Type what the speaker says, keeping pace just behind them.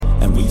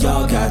We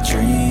all got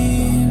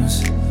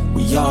dreams,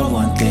 we all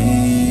want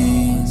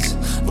things.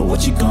 But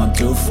what you gonna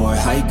do for it?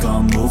 How you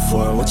gonna move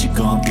for it? What you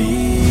gonna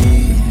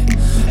be?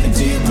 And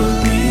do you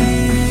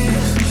believe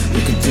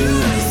you can do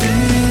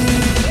anything?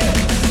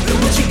 But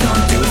what you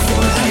gonna do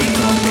for it? How you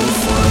gonna move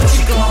for it? What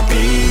you gonna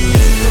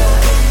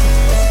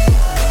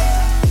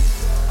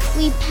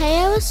be? We pay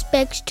our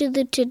respects to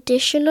the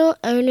traditional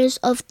owners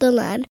of the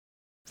land,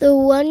 the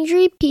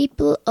Wurundjeri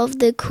people of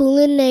the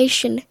Kulin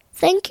Nation.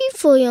 Thank you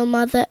for your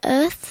Mother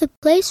Earth, the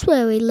place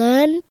where we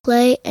learn,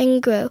 play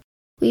and grow.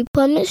 We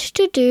promise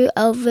to do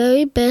our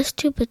very best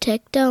to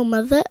protect our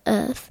Mother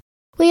Earth.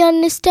 We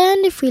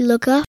understand if we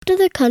look after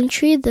the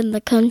country, then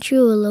the country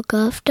will look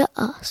after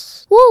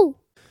us. Woo!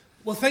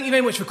 Well, thank you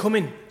very much for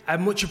coming. I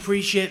much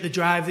appreciate the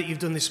drive that you've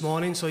done this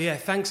morning. So, yeah,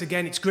 thanks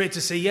again. It's great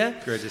to see you.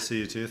 Great to see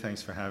you too.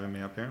 Thanks for having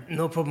me up here.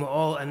 No problem at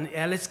all. And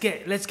let's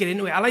get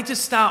into it. I'd like to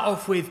start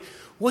off with,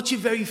 what's your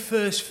very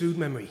first food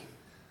memory?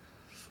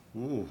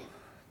 Ooh,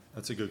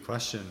 that's a good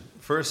question.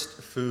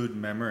 First food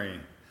memory.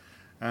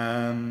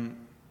 I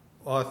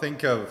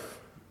think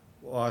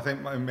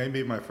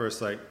maybe my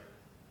first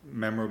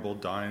memorable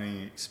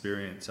dining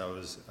experience.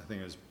 I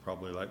think it was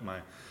probably like my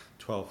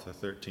 12th or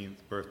 13th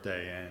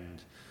birthday,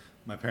 and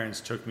my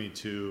parents took me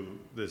to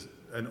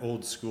an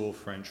old school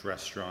French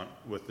restaurant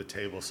with the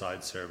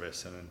tableside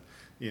service, and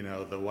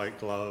the white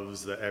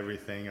gloves, the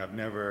everything. I've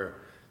never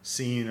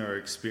seen or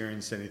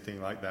experienced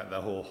anything like that. The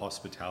whole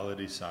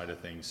hospitality side of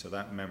things. So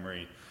that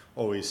memory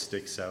always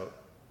sticks out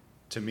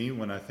to me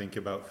when I think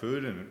about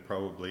food, and it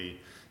probably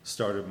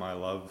started my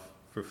love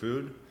for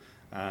food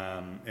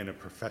in a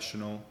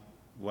professional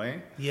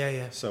way.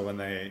 Yeah. So when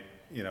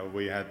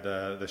we had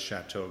the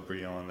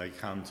Chateaubriand, they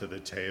come to the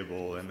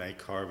table and they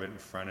carve it in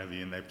front of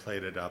you and they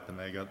plate it up and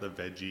they got the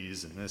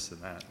veggies and this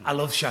and that. I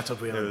love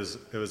Chateaubriand.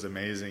 It was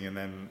amazing. And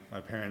then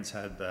my parents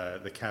had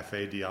the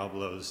Café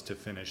Diablos to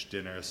finish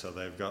dinner, so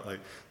they've got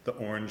the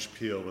orange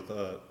peel with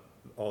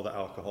all the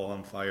alcohol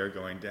on fire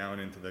going down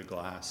into the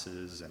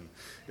glasses, and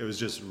it was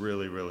just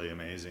really, really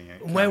amazing.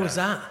 Where was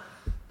that?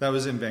 That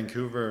was in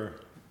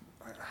Vancouver.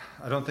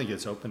 I don't think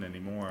it's open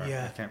anymore.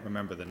 Yeah. I can't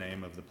remember the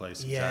name of the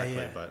place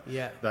exactly, but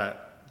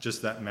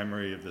that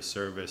memory of the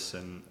service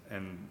and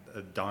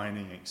a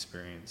dining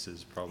experience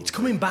is probably... It's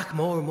coming back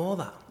more and more,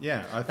 that.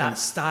 Yeah, I think... That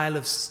style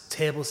of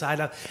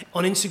tableside.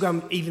 On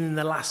Instagram, even in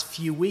the last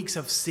few weeks,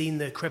 I've seen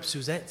the crêpes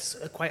Suzettes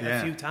quite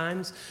a few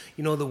times.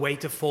 The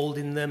waiter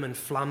folding them and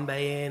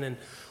flambeing and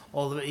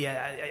all of it.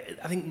 Yeah,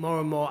 I think more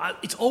and more...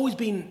 It's always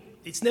been...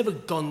 It's never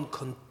gone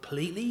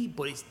completely,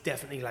 but it's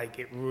definitely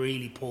it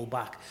really pulled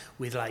back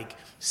with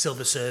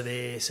silver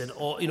service and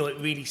all. It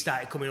really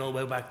started coming all the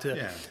way back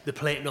to the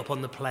plating up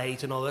on the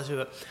plate and all that.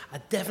 But I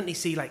definitely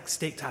see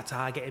steak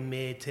tartare getting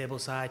made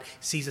tableside,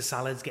 Caesar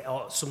salads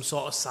some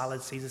sort of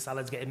salad, Caesar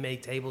salads getting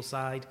made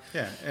tableside.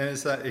 Yeah, and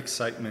it's that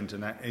excitement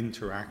and that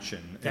interaction.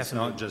 Definitely. It's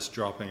not just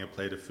dropping a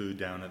plate of food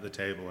down at the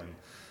table and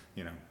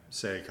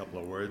say a couple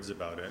of words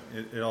about it.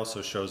 It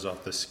also shows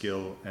off the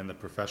skill and the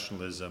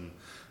professionalism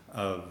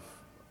of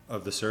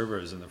the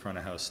servers and the front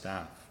of house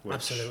staff, which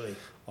absolutely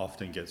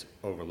often gets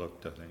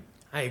overlooked, I think.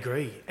 I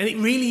agree. And it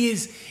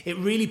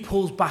really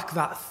pulls back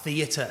that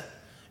theatre.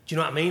 Do you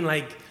know what I mean?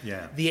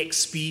 The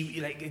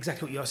experience,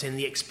 exactly what you're saying,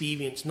 the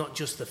experience, not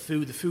just the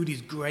food. The food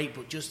is great,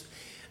 but just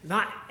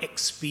that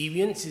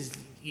experience is,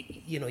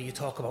 you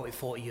talk about it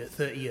 30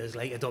 years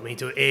later. I don't mean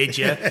to age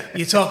you.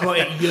 You talk about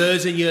it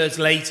years and years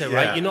later,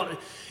 right?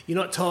 You're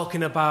not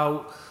talking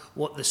about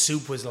what the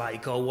soup was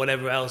like or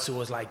whatever else it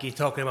was like. You're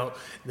talking about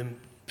them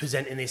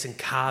presenting this and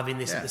carving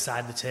this at the side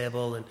of the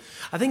table. And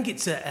I think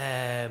it's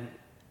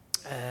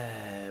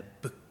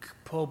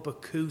Paul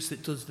Bocuse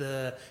that does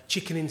the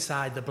chicken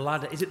inside the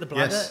bladder. Is it the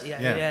bladder? Yes.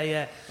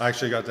 Yeah. I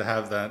actually got to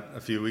have that a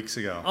few weeks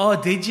ago. Oh,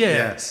 did you?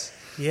 Yes.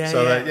 Yeah.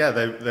 So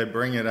they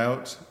bring it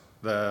out.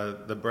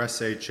 The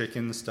braised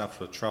chicken stuffed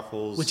with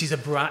truffles, which is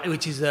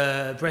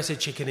braised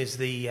chicken is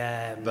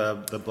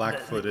the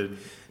black-footed.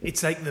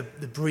 It's like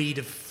the breed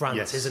of France,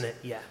 yes. Isn't it?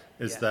 Yeah.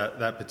 It's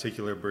that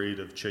particular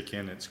breed of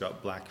chicken. It's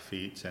got black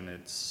feet, and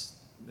it's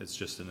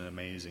just an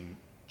amazing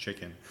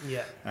chicken.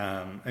 Yeah.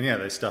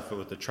 They stuff it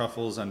with the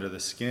truffles under the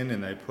skin,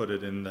 and they put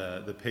it in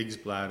the pig's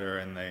bladder,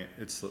 and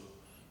it's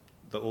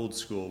the old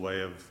school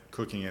way of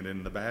cooking it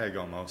in the bag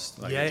almost.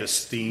 It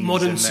just steams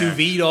modern sous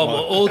vide or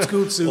old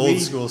school sous vide.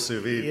 Old school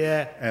sous vide.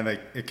 Yeah. And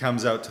it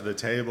comes out to the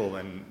table,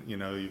 and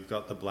you've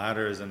got the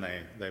bladders, and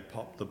they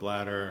pop the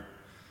bladder.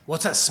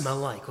 What's that smell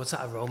like? What's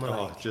that aroma like?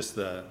 Oh, just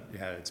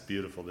it's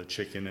beautiful. The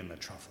chicken and the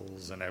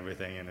truffles and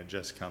everything, and it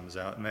just comes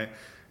out.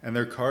 And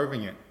they're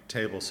carving it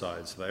table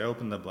side. So they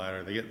open the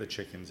bladder, they get the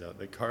chickens out,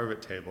 they carve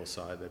it table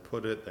side,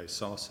 they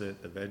sauce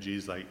it, the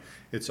veggies,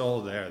 it's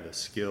all there, the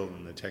skill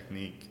and the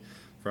technique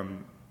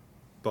from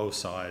both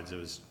sides. It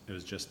was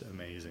just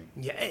amazing.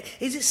 Yeah.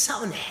 Is it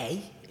sat on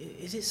hay?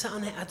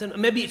 I don't know.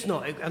 Maybe it's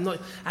not.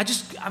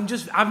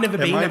 I've never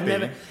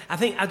been. I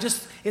think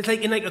it's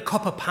in a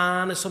copper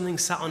pan or something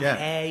sat on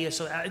hay or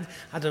something.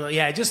 I don't know.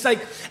 Yeah. Just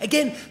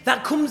again,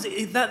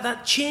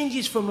 that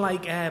changes from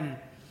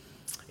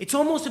it's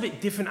almost a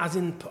bit different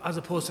as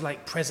opposed to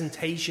like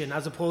presentation,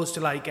 as opposed to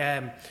like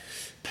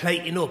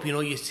plating up. You know,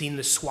 you've seen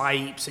the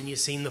swipes and you've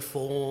seen the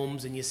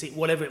forms and you see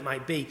whatever it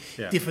might be,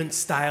 different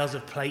styles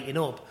of plating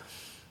up.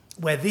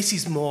 Where this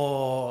is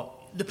more,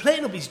 the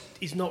plating up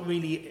is not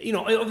really, you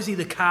know, obviously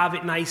they carve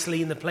it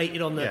nicely and they plate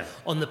it on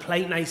the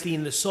plate nicely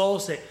and the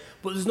sauce it.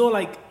 But there's no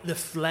like the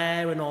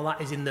flair and all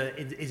that is in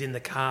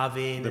the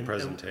carving, the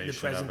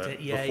presentation of it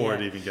before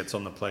it even gets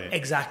on the plate.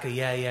 Exactly,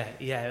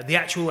 yeah. The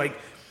actual like,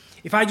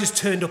 if I just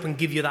turned up and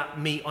give you that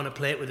meat on a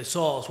plate with a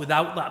sauce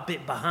without that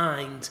bit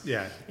behind,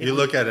 you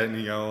look at it and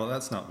you go, well,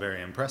 that's not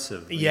very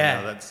impressive. You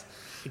know, that's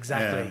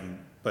exactly.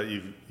 But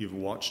you've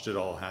watched it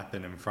all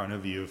happen in front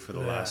of you for the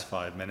last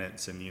 5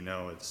 minutes, and you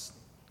know it's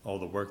all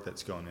the work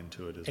that's gone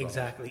into it as well.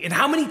 Exactly. And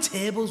how many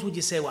tables would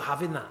you say were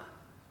having that?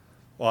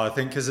 Well, I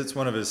think because it's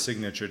one of his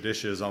signature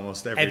dishes,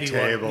 almost every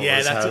table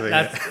is having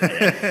it.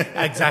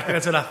 Exactly.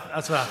 That's what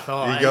I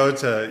thought.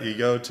 You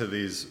go to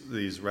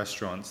these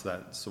restaurants.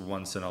 That's a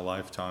once in a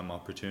lifetime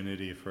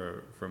opportunity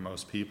for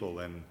most people,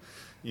 and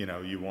you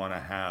know you want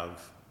to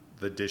have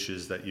the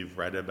dishes that you've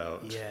read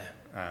about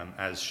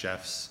as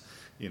chefs.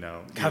 You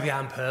know, caviar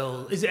and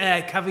pearls. Is it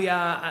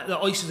caviar? The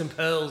oysters and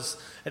pearls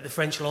at the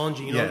French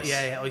Laundry. You know,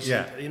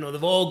 oysters. You know,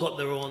 they've all got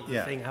their own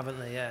thing, haven't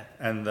they? Yeah.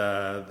 And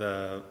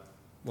the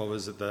what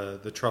was it?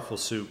 The truffle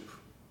soup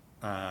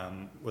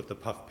with the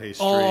puff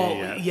pastry.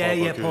 Oh,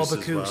 Paul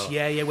Bocuse.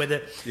 Well. Where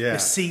they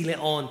seal it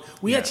on.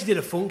 We actually did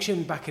a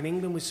function back in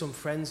England with some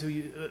friends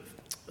who,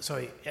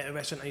 at a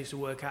restaurant I used to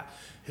work at,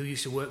 who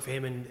used to work for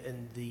him,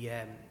 and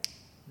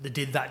they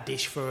did that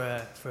dish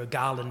for a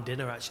garland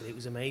dinner. Actually, it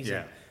was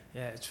amazing.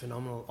 Yeah, it's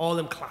phenomenal. All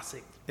them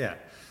classic. Yeah.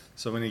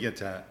 So when you get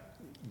to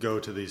go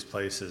to these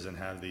places and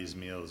have these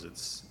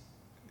meals,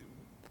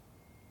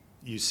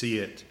 you see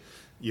it.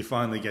 You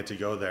finally get to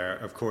go there.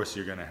 Of course,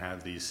 you're going to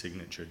have these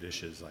signature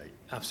dishes, like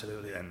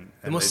absolutely, and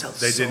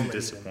they didn't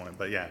disappoint.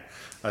 But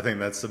I think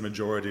that's the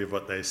majority of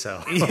what they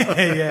sell.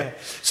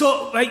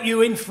 So, like,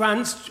 you in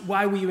France.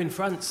 Why were you in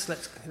France?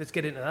 Let's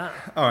get into that.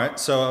 All right.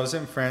 So I was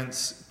in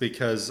France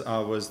because I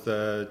was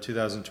the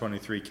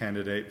 2023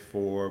 candidate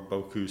for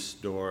Bocuse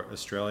d'Or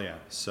Australia.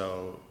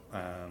 So.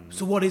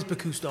 So what is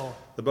Bocuse d'Or?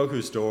 The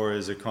Bocuse d'Or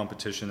is a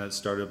competition that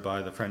started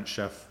by the French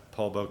chef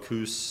Paul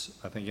Bocuse,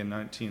 I think in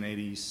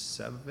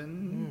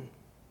 1987.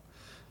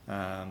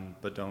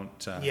 But don't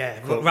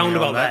quote round me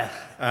about on that.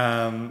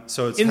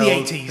 So it's in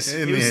held, the 80s.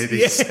 In the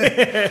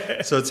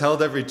 80s. So it's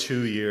held every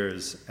 2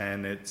 years,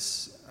 and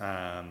it's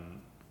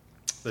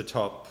the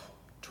top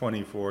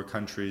 24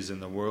 countries in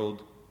the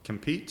world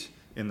compete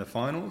in the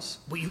finals.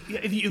 But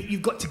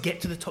you've got to get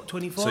to the top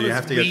 24. So you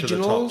have to get to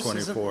the top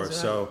 24. Is it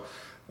so.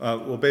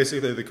 Well,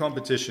 basically, the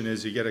competition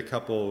is you get a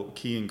couple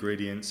key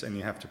ingredients and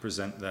you have to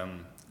present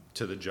them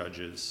to the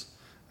judges.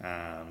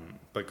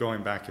 But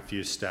going back a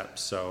few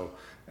steps, so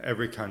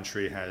every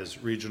country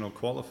has regional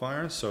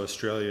qualifiers. So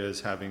Australia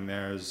is having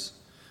theirs.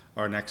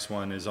 Our next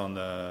one is on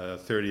the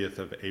 30th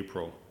of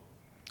April,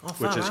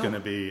 which is going to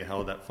be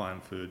held at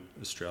Fine Food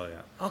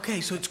Australia.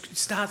 Okay, so it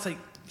starts like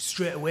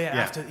straight away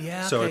after.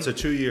 Yeah. So it's a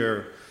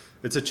 2-year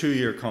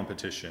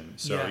competition.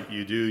 So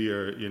you do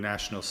your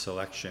national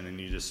selection and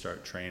you just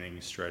start training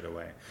straight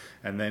away.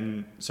 And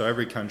then, so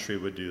every country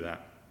would do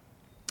that.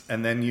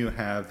 And then you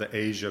have the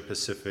Asia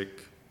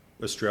Pacific.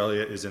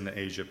 Australia is in the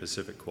Asia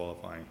Pacific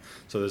qualifying.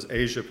 So there's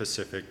Asia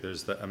Pacific,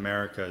 there's the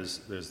Americas,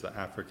 there's the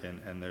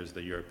African, and there's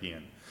the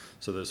European.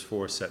 So there's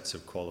 4 sets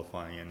of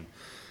qualifying. And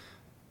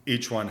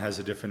each one has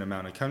a different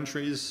amount of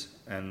countries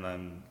and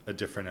then a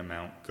different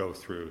amount go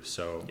through.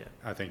 So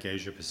I think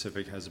Asia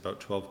Pacific has about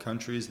 12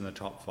 countries and the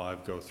top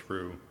 5 go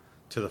through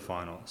to the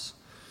finals.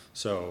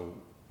 So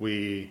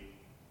when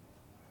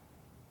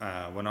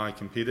I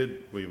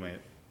competed, we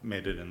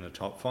made it in the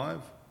top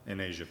 5 in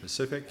Asia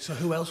Pacific. So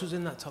who else was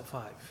in that top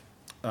 5?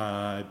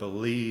 I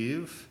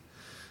believe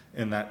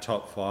in that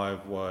top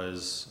 5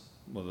 was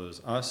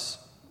us,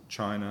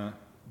 China,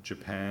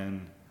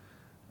 Japan,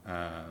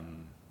 I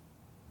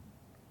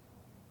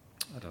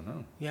don't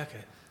know. Yeah,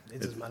 okay.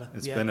 It doesn't matter.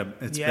 It's been a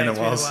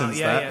while since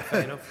that. Yeah,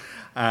 fair enough.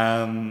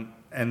 And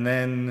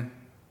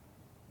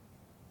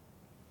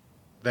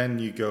then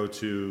you go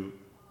to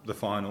the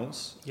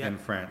finals in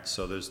France.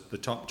 So there's the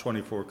top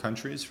 24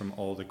 countries from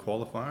all the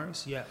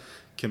qualifiers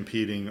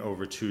competing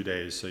over 2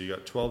 days. So you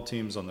got 12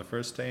 teams on the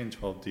first day and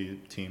 12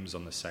 teams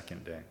on the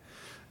second day.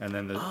 And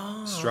then the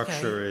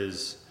structure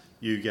is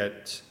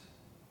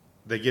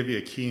they give you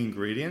a key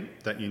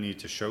ingredient that you need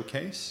to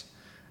showcase.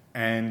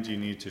 And you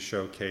need to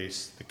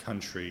showcase the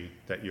country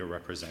that you're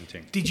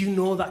representing. Did you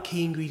know that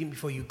key ingredient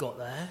before you got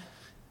there?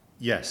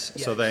 Yes.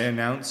 So they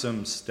announce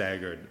them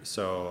staggered.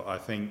 So I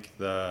think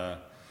the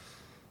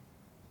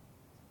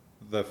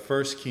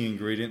first key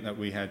ingredient that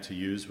we had to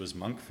use was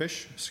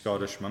monkfish,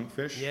 Scottish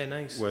monkfish. Yeah,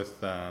 nice.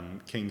 With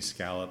king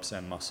scallops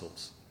and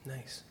mussels.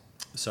 Nice.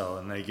 So,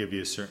 and they give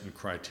you a certain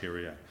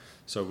criteria.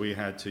 So we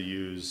had to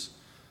use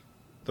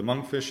the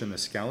monkfish and the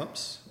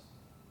scallops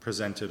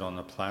presented on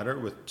a platter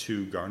with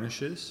 2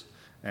 garnishes.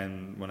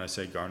 And when I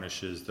say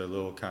garnishes, they're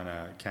little kind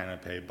of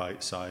canapé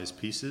bite-sized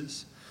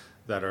pieces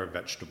that are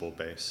vegetable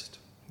based.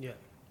 Yeah.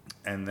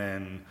 And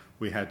then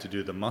we had to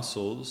do the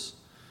mussels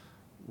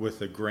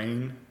with a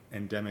grain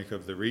endemic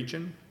of the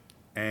region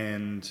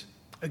and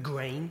a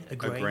grain.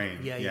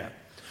 Yeah.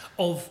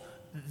 Of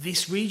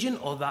this region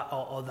or that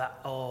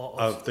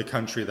or of the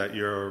country that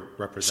you're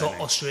representing.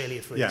 So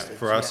Australia, for instance. Yeah,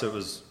 for us it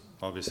was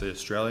obviously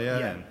Australia,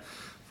 Yeah. and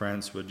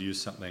France would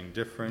use something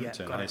different, Yeah,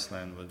 and got it.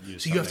 Iceland would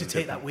use. So you have to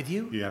something take that different. with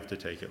you? You have to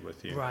take it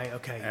with you. Right.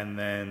 Okay.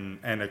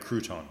 And a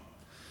crouton.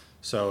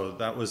 So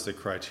that was the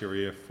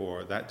criteria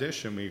for that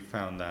dish, and we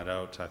found that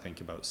out, I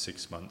think, about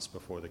 6 months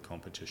before the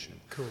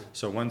competition. Cool.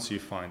 So once you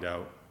find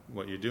out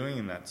what you're doing,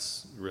 and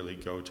that's really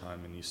go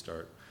time, and you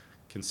start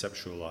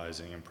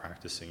conceptualizing and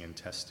practicing and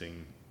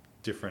testing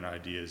different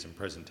ideas and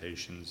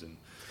presentations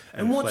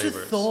and what's flavors.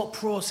 your thought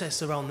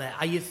process around that?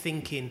 Are you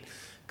thinking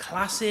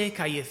classic?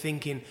 Are you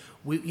thinking,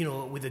 with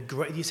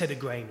you said a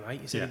grain,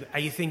 right? You said Are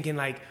you thinking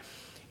like,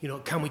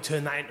 can we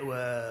turn that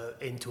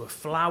into a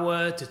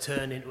flour to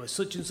turn into a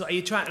such and such? Are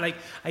you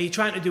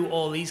trying to do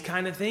all these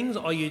kind of things,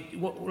 or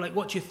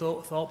what's your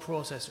thought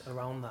process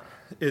around that?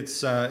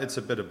 It's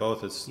a bit of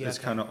both. It's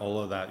kind of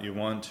all of that. You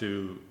want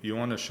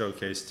to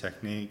showcase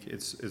technique.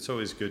 It's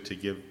always good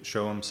to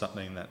show them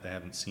something that they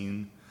haven't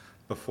seen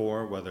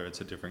before, whether it's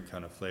a different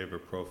kind of flavor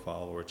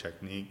profile or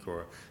technique,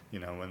 or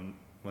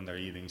when they're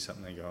eating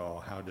something, they go, "Oh,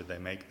 how did they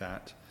make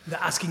that?" They're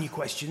asking you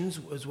questions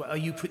as well.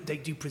 Do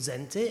you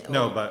present it? Or?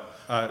 No,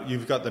 but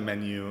you've got the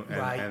menu,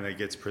 Right. and it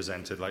gets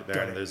presented like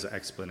there, and there's an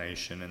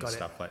explanation and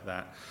stuff like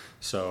that.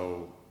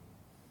 So,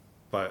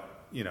 but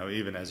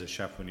even as a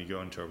chef, when you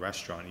go into a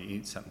restaurant, you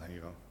eat something,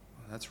 you go,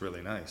 "Oh, that's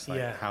really nice.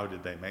 How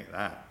did they make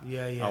that?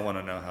 Yeah. I want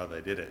to know how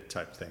they did it,"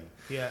 type thing.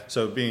 Yeah.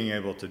 So being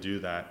able to do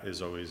that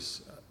is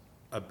always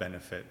a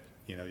benefit.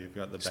 You've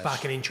got the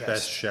Sparking interest.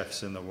 best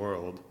chefs in the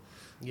world.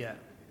 Yeah.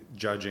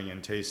 Judging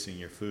and tasting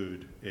your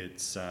food,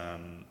 it's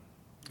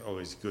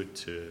always good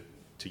to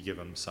give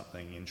them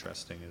something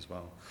interesting as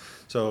well.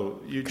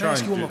 So you Can try I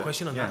ask and you one do more that.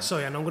 question on Yeah. that?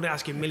 Sorry, and I'm going to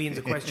ask you millions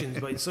of questions,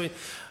 but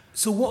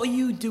so what are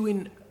you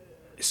doing?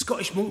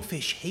 Scottish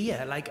monkfish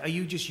here? Are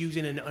you just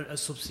using a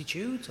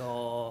substitute,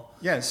 or?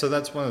 Yeah, so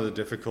that's one of the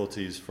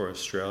difficulties for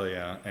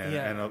Australia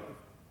and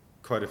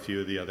quite a few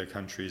of the other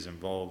countries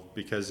involved,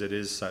 because it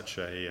is such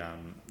a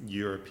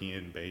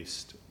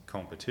European-based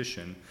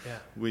competition. Yeah.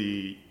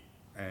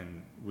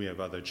 We have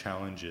other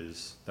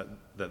challenges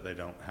that they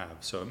don't have,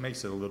 so it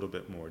makes it a little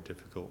bit more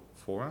difficult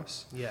for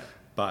us. Yeah.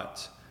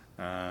 But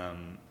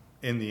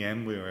in the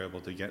end, we were able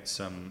to get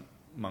some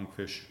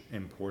monkfish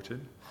imported.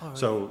 Oh, really?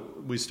 So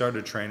we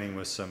started training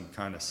with some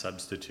kind of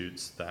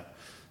substitutes that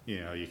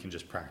you can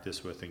just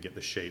practice with and get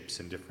the shapes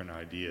and different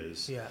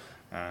ideas. Yeah.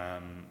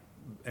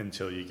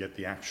 Until you get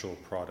the actual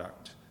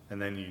product,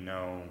 and then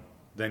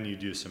then you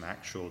do some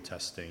actual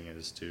testing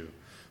as to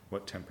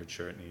what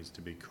temperature it needs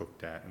to be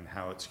cooked at, and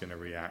how it's going to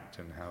react,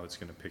 and how it's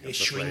going to pick up the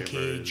shrinkage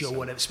flavors or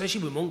whatever.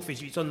 Especially with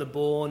monkfish, if it's on the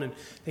bone and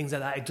things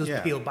like that, it does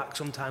peel back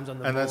sometimes on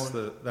the bone.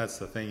 And that's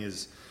the thing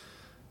is,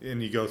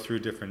 and you go through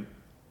different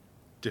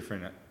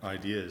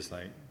ideas,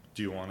 like,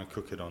 do you want to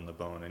cook it on the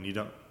bone? And you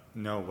don't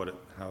know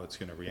how it's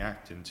going to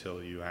react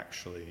until you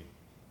actually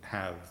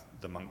have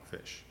the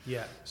monkfish.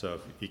 Yeah. So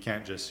you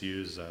can't just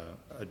use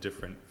a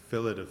different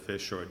fillet of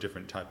fish or a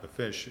different type of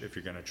fish if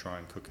you're going to try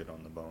and cook it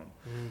on the bone.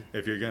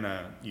 If you're going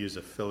to use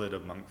a fillet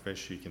of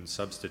monkfish, you can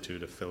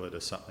substitute a fillet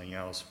of something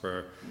else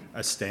for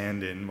a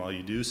stand-in while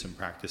you do some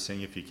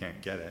practicing if you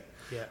can't get it.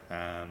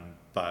 Yeah.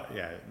 But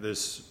yeah,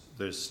 there's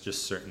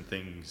just certain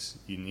things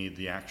you need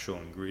the actual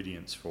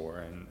ingredients for,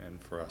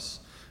 and for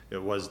us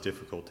it was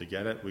difficult to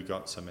get it. We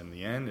got some in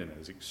the end, and it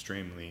was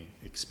extremely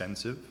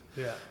expensive.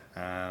 Yeah.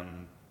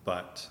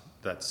 But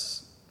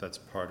that's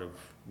part of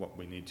what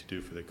we need to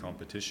do for the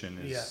competition,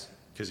 is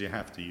because you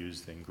have to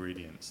use the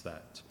ingredients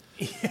that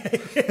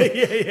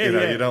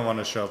you don't want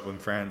to show up in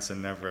France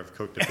and never have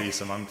cooked a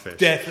piece of monkfish.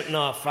 Definitely,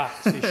 no,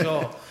 facts for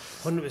sure,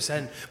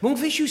 100%.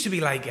 Monkfish used to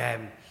be like a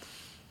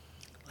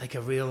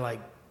real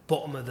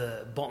bottom of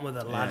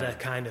the ladder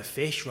kind of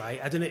fish, right?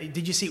 I don't know.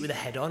 Did you see it with the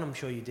head on? I'm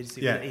sure you did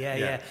see it.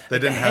 Yeah. They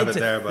didn't have it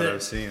there, but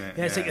I've seen it.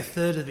 Yeah, it's like a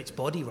third of its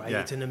body, right?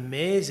 Yeah. It's an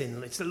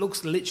amazing. It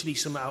looks literally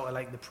something out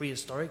of the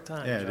prehistoric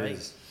times, Yeah, it right?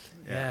 is.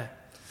 Yeah.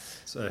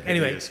 It's a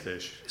Anyway, hideous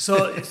fish.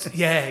 So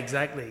yeah,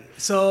 exactly.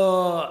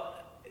 So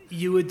we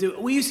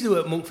used to do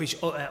it monkfish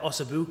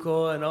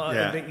ossobuco and all.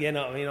 Yeah. You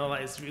know what I mean? All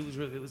that.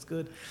 It was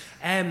good.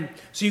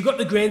 So you've got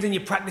the grains and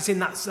you're practicing.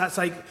 That's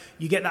like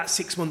you get that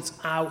 6 months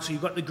out. So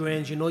you've got the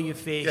grains, you know your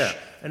fish,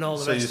 and all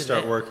the rest of it. So you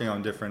start working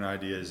on different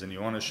ideas, and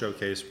you want to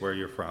showcase where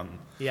you're from.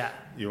 Yeah.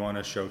 You want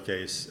to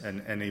showcase,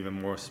 and even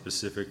more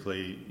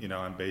specifically,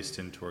 I'm based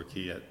in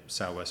Torquay at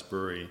Sou'Wester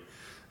Brewery.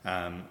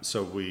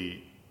 So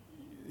we,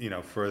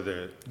 for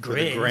the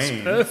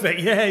grain, perfect.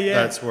 Yeah.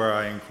 That's where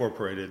I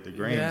incorporated the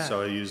grain. Yeah.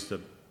 So I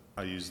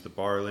used the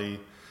barley.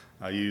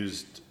 I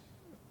used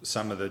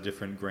some of the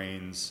different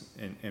grains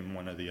in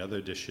one of the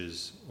other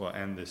dishes,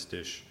 and this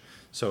dish.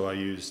 So I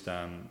used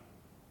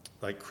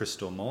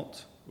crystal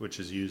malt, which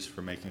is used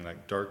for making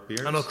like dark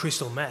beers. I know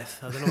crystal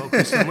meth. I don't know about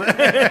crystal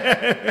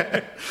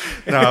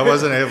meth. No, I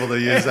wasn't able to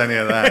use any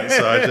of that,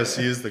 so I just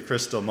used the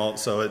crystal malt.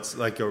 So it's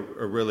like a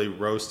really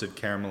roasted,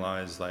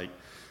 caramelized like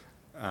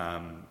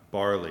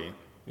barley.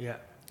 Yeah.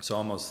 So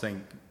almost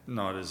think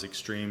not as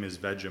extreme as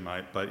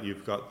Vegemite, but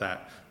you've got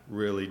that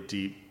really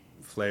deep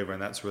flavor,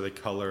 and that's where the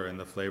color and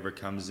the flavor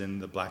comes in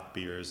the black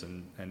beers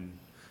and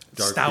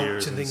dark Stouts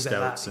beers and things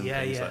stouts like that.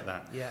 and things Yeah. like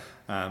that.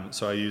 Yeah.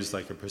 So I used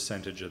like a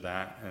percentage of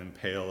that and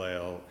pale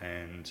ale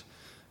and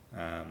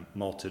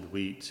malted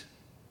wheat,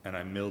 and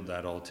I milled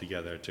that all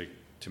together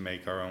to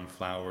make our own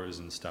flours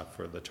and stuff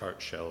for the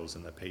tart shells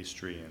and the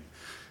pastry,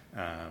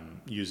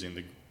 and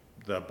using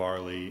the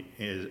barley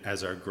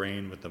as our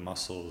grain with the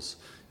mussels,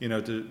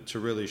 to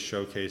really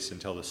showcase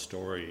and tell the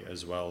story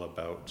as well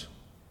about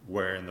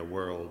where in the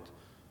world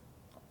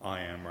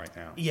I am right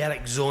now. Yeah,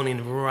 like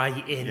zoning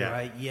right in, Yeah.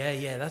 right?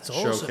 Yeah, that's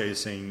awesome.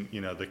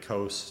 Showcasing, the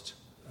coast,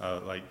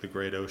 like the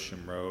Great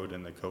Ocean Road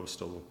and the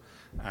coastal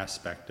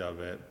aspect of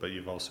it, but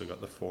you've also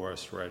got the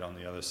forest right on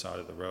the other side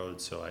of the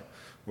road, so like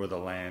where the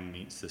land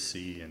meets the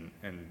sea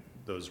and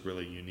those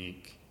really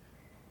unique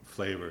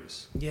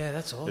flavors. Yeah,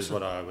 that's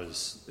awesome.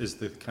 Is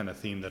the kind of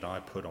theme that I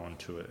put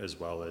onto it, as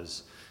well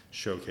as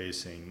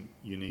showcasing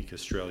unique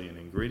Australian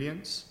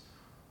ingredients,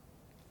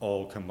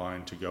 all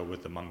combined to go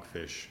with the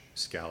monkfish,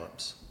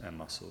 scallops, and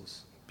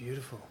mussels.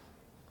 Beautiful.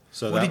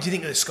 So what did you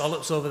think of the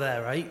scallops over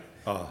there, right?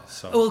 Oh,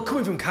 so well,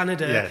 coming from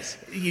Canada, yes,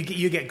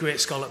 you get great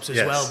scallops as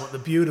yes. well, but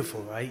they're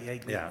beautiful, right?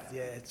 Yeah.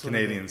 It's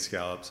Canadian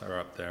scallops are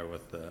up there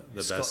with the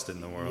best in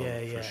the world,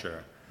 for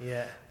sure.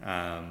 Yeah.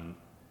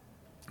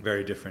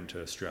 Very different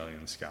to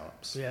Australian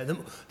scallops. Yeah,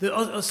 the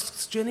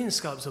Australian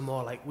scallops are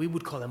more like, we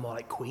would call them more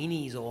like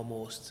queenies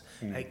almost.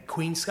 Like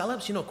queen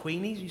scallops,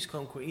 queenies, we used to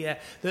call them yeah.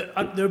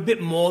 They're a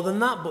bit more than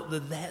that, but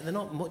they're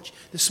not much.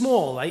 They're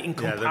small, right, in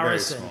comparison. Yeah, they're very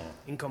small.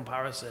 In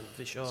comparison,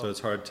 for sure. So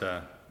it's hard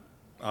to...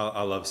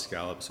 I love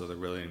scallops with a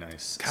really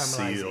nice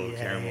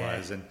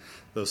caramelized, and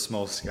those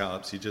small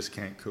scallops, you just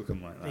can't cook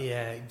them like that.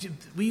 Yeah,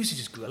 we used to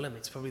just grill them.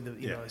 It's probably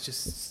it's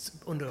just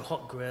under a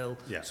hot grill,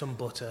 some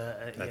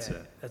butter. That's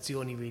it. That's the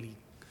only really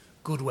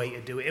good way to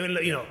do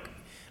it.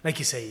 Like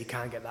you say, you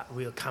can't get that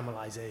real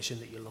caramelization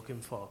that you're looking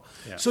for.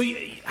 Yeah. So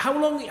how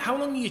long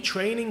are you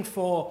training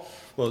for?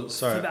 Well,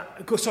 sorry. For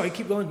that? Sorry,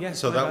 keep going. Yeah.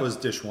 So that was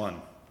dish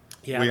one.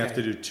 Yeah. We have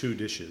to do 2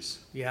 dishes.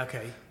 Yeah.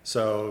 Okay.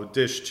 So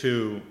dish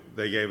 2,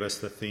 they gave us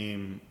the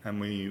theme,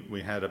 and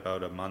we had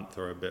about a month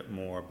or a bit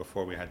more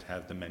before we had to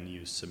have the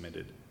menus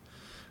submitted.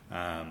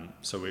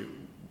 So we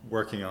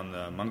working on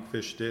the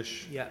monkfish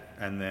dish. Yeah.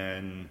 And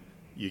then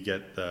you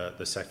get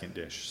the second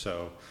dish.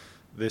 So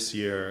this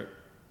year,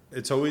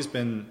 it's always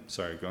been,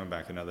 going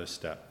back another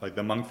step, like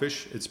the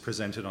monkfish, it's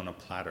presented on a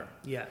platter.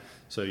 Yeah.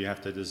 So you have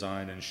to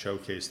design and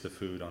showcase the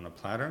food on a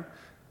platter.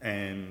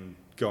 And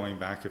going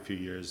back a few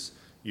years,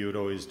 you would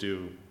always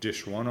do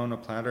dish 1 on a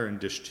platter and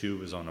dish 2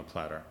 was on a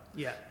platter.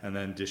 Yeah. And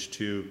then dish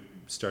 2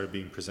 started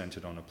being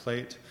presented on a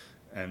plate,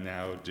 and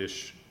now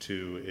dish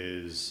 2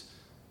 is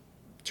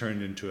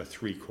turned into a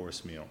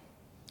 3-course meal.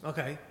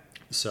 Okay.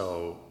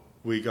 So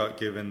we got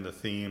given the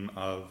theme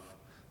of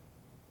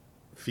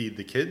feed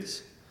the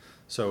kids.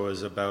 So it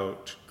was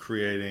about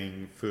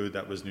creating food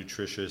that was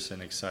nutritious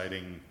and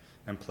exciting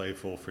and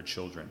playful for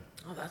children.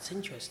 Oh, that's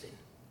interesting.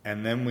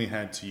 And then we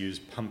had to use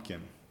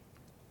pumpkin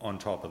on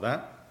top of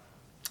that.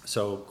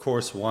 So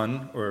course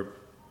 1 or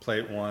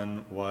plate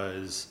 1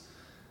 was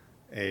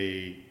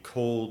a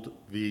cold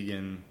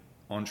vegan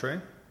entree,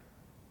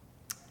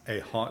 a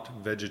hot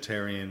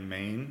vegetarian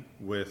main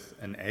with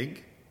an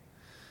egg,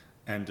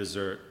 and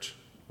dessert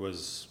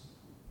was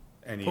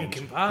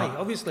pumpkin pie,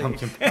 obviously.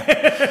 Pumpkin pie.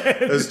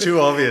 It was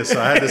too obvious,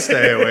 so I had to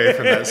stay away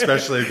from that,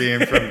 especially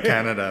being from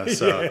Canada.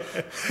 So,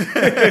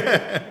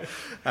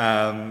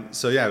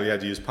 we had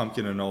to use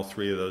pumpkin in all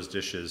 3 of those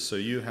dishes. So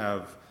you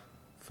have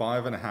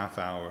 5.5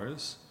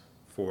 hours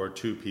for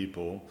 2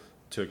 people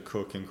to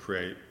cook and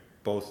create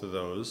both of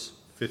those,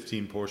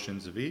 15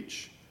 portions of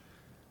each.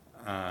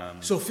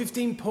 So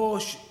 15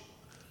 platters?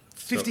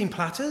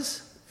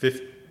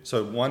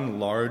 So one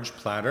large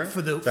platter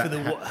for the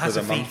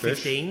monkfish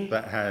 15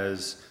 that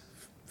has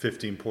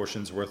 15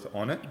 portions worth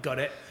on it. Got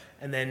it.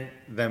 And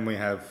then we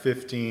have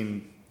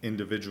 15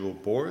 individual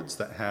boards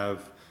that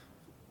have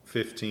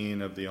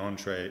 15 of the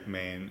entree,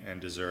 main, and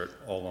dessert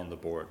all on the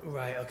board.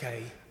 Right.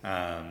 Okay.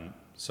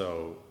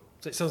 So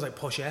it sounds like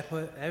posh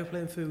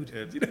airplane food.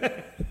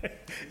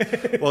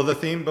 Well, the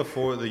theme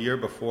the year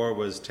before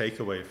was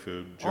takeaway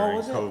food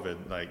during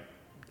COVID, like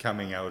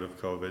coming out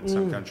of COVID.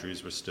 Some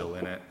countries were still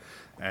in it,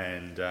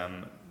 and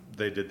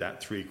they did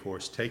that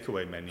 3-course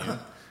takeaway menu,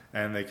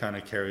 and they kind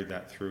of carried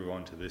that through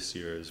onto this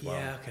year as well.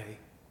 Yeah. Okay.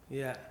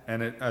 Yeah.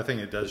 And I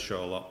think it does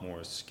show a lot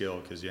more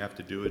skill, because you have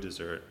to do a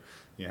dessert,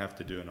 you have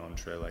to do an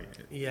entree,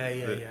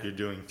 you're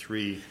doing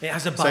 3. It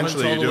has a balance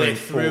all the way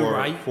through,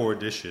 right? 4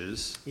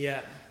 dishes.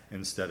 Yeah.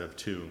 Instead of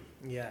 2.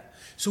 Yeah.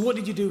 So what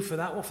did you do for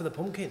that one, for the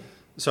pumpkin?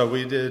 So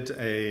we did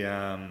a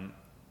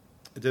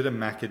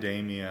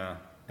macadamia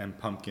and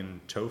pumpkin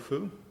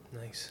tofu.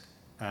 Nice.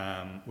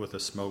 with a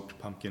smoked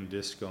pumpkin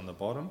disc on the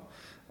bottom.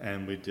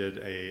 And I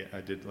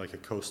did like a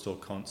coastal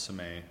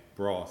consomme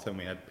broth, and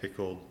we had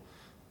pickled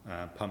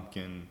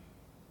pumpkin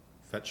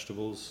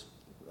vegetables,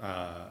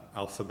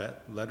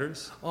 alphabet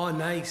letters. Oh,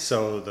 nice.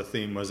 So the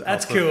theme was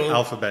cool.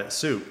 Alphabet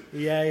soup.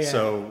 Yeah.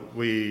 So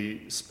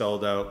we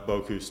spelled out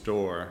Bocuse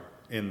d'Or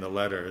in the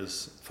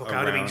letters. Fuck,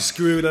 I'd have been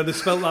screwed. I'd have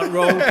spelled that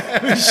wrong.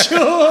 For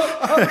sure.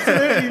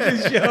 Absolutely,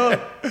 for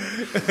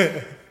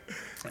sure.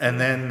 And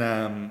then,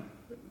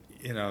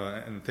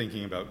 and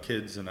thinking about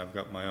kids, and I've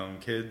got my own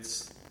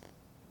kids,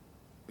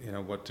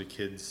 what do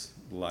kids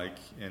like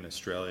in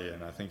Australia?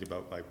 And I think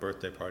about like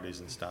birthday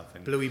parties and stuff.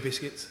 And Bluey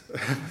biscuits.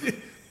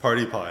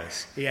 Party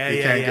pies. You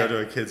can't go to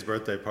a kid's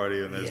birthday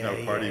party and there's no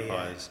party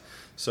pies.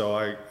 So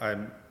I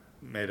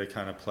made a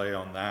kind of play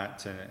on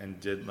that and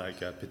did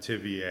like a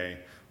petivier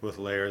with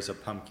layers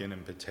of pumpkin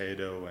and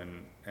potato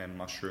and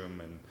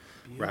mushroom and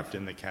wrapped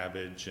in the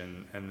cabbage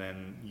and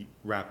then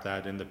wrapped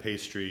that in the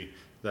pastry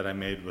that I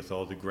made with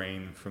all the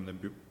grain from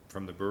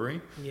the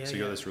brewery. So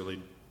you got this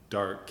really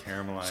dark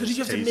caramelized. So did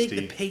you have tasty, to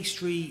make the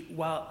pastry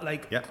while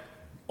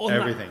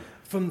everything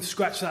from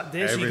scratch that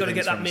day? So you got to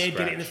get that made,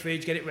 get it in the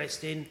fridge, get it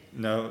resting.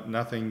 No,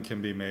 nothing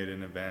can be made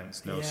in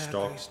advance. No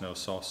stocks, no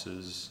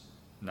sauces,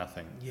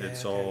 nothing.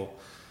 It's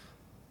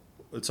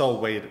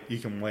all weighed. You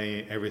can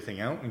weigh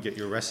everything out and get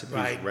your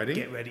recipes ready.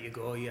 Get ready to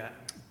go. Yeah.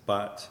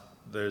 But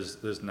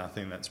there's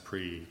nothing that's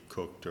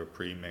pre-cooked or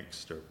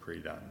pre-mixed or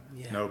pre-done.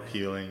 No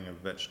peeling of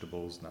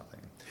vegetables, nothing.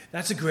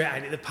 That's a great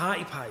idea. The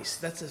party pies.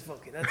 That's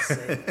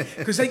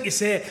because, like you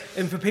say,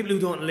 and for people who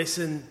don't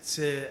listen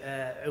to,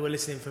 who are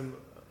listening from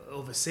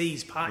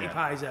overseas, party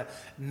pies are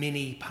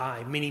mini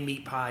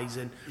meat pies,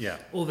 and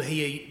over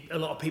here a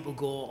lot of people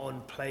go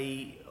on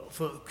play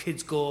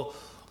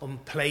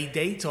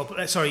dates or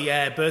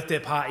birthday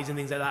parties and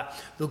things like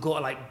that. They'll go to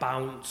like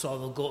bounce or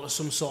they'll go to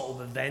some sort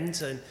of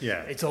event, and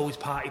it's always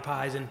party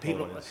pies and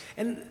people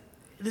and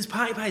there's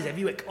party pies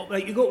everywhere.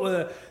 Like you go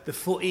to the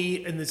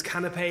footy and there's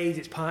canapes,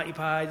 it's party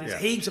pies.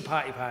 There's heaps of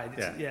party pies.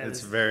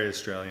 It's a very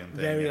Australian thing.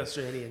 Very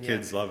Australian.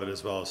 Kids love it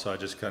as well. So I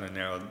just kind of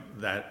narrowed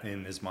that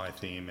in as my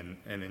theme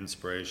and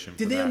inspiration.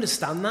 Did they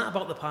understand that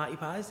about the party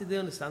pies? Did they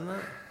understand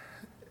that?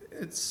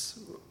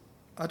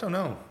 I don't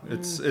know.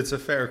 It's a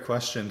fair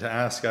question to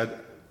ask.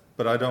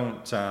 But I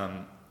don't.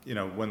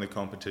 When the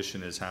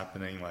competition is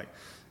happening, like,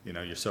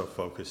 you're so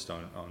focused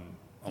on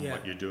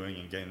what you're doing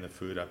and getting the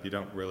food up, you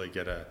don't really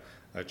get a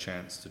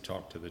chance to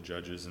talk to the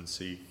judges and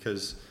see,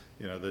 because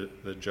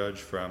the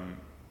judge from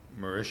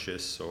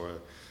Mauritius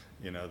or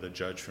the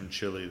judge from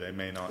Chile, they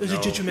may not There's know.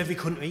 a judge from every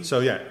country.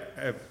 So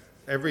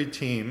every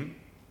team.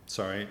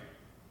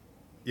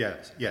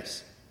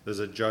 Yes. There's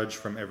a judge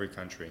from every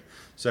country.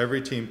 So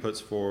every team puts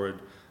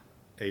forward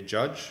a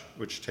judge,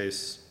 which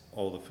tastes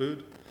all the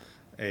food,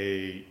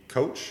 a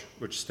coach,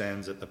 which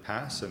stands at the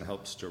pass and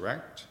helps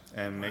direct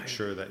and make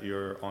sure that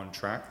you're on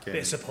track. And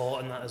bit of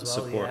support and that as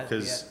well.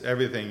 Because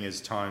everything is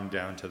timed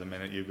down to the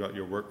minute. You've got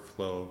your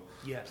workflow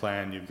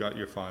plan, you've got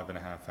your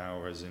 5.5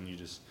 hours, and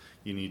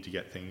you need to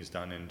get things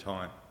done in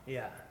time.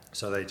 Yeah.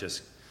 So they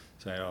just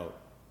say,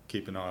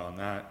 keep an eye on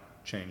that,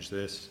 change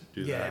this,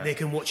 do that. Yeah, they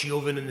can watch the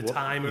oven and the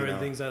timer and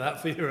things like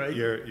that for you, right?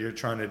 You're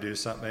trying to do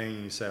something,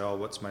 and you say,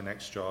 what's my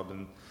next job?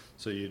 And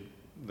so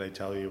they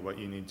tell you what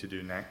you need to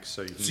do next,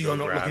 so you can. So you're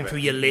not looking through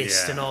your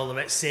list and all of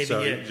it,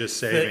 saving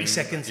 30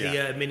 seconds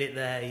to a minute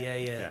there.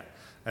 Yeah.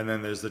 And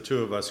then there's the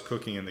two of us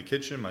cooking in the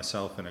kitchen,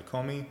 myself and a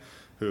commie,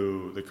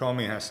 who the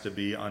commie has to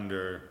be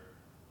under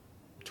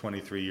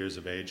 23 years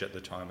of age at the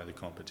time of the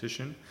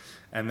competition,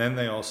 and then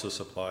they also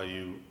supply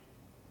you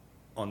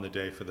on the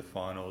day for the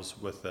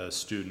finals with a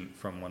student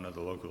from one of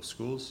the local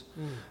schools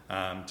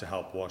to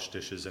help wash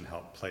dishes and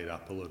help plate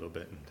up a little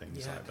bit and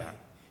things like that.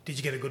 Did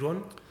you get a good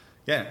one?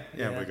 Yeah,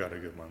 we got a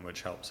good one,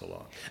 which helps a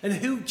lot. And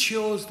who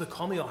chose the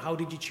commie, or how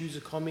did you choose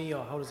a commie,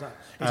 or how does that?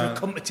 Is there a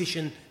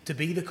competition to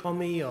be the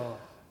commie, or?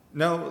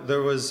 No,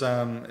 there was.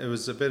 It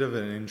was a bit of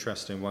an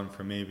interesting one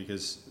for me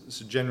because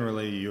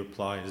generally you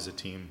apply as a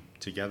team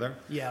together.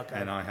 Yeah. Okay.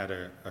 And I had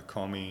a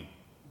commie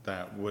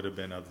that would have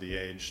been of the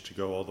age to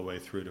go all the way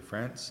through to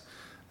France.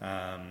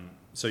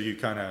 So you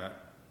kind of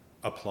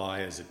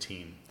apply as a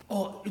team.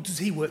 Oh, does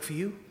he work for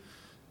you?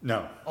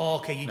 No. Oh,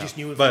 okay. You just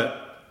knew.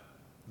 But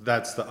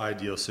that's the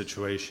ideal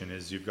situation,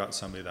 is you've got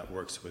somebody that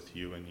works with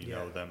you and you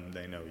know them,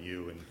 they know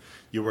you, and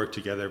you work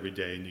together every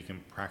day and you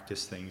can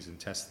practice things and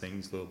test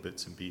things, little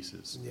bits and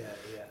pieces.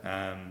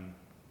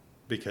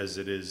 Because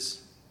it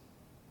is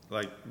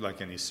like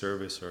any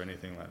service or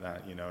anything like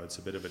that, it's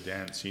a bit of a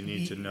dance. You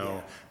need to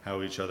know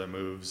how each other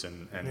moves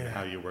and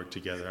how you work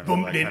together. And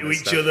bumped into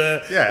each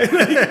other.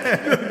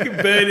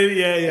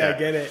 Burning. I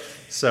get it.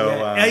 So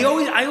I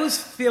always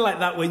feel like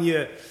that when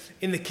you're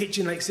in the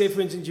kitchen, like say for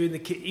instance you're in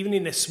the even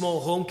in a small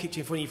home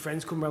kitchen, if one of your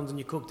friends come around and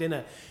you cook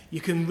dinner, you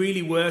can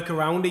really work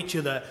around each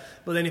other.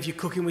 But then if you're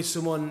cooking with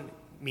someone,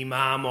 me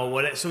mum or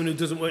whatever, someone who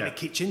doesn't work in the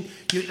kitchen,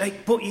 you're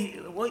like,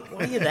 why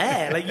are you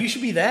there? Like, you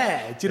should be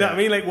there. Do you know what I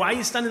mean? Like, why are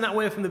you standing that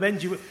way from the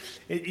bench?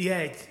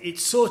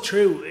 It's so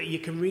true. You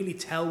can really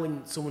tell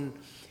when someone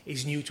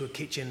is new to a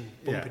kitchen,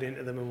 bumping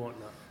into them and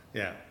whatnot.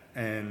 Yeah.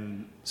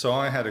 And so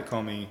I had a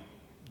commie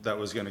that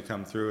was going to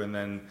come through, and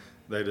then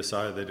they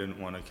decided they didn't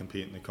want to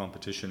compete in the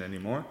competition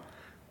anymore.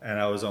 And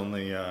I was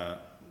only,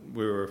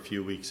 we were a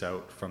few weeks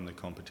out from the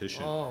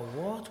competition. Oh,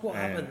 what? What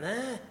happened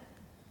there?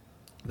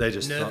 They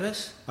just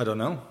nervous? I don't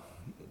know.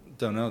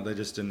 They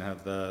just didn't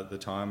have the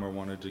time or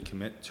wanted to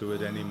commit to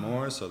it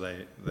anymore. So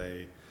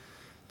they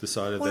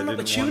decided what they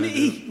didn't want to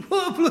do.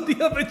 What a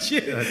bloody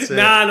opportunity. That's it.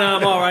 Nah,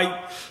 I'm all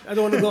right. I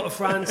don't want to go to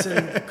France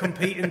and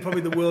compete in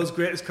probably the world's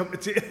greatest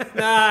competition.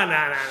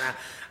 Nah.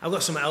 I've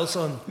got something else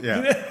on.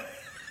 Yeah.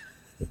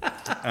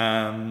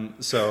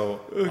 So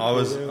I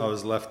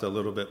was left a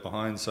little bit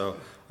behind. So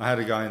I had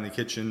a guy in the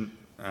kitchen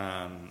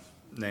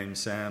named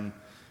Sam.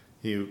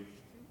 He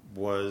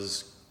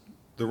was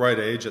the right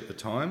age at the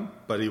time,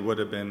 but he would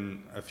have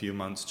been a few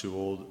months too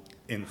old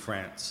in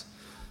France.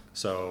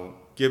 So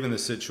given the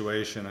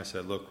situation, I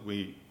said, look,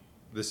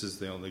 this is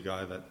the only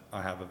guy that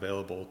I have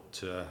available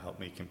to help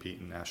me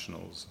compete in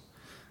nationals.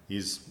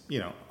 He's,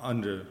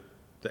 under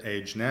the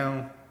age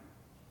now.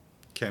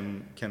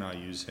 Can I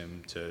use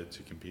him to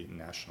compete in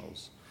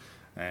nationals?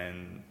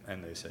 And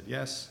they said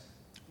yes.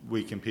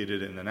 We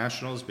competed in the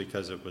nationals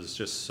because it was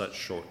just such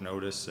short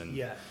notice, and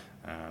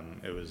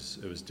it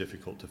was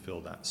difficult to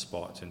fill that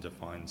spot and to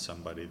find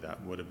somebody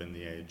that would have been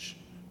the age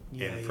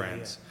in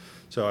France.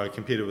 So I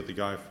competed with the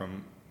guy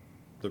from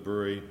the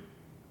brewery.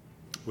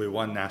 We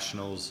won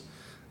nationals,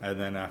 and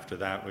then after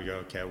that we go,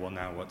 okay, well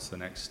now what's the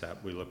next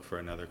step? We look for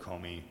another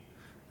commie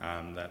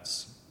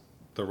that's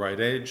the right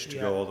age to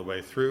go all the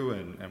way through,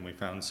 and we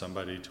found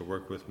somebody to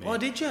work with me. Oh,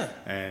 did you?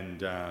 And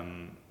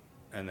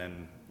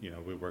then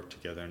we worked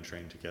together and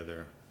trained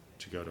together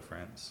to go to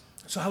France.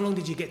 So how long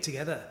did you get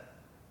together?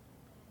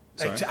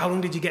 Like, Sorry? how long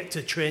did you get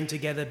to train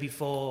together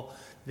before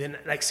then?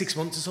 Like 6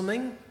 months or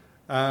something?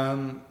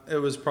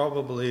 It was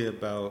probably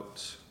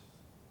about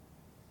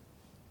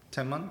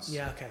 10 months.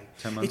 Yeah, okay.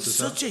 10 months it's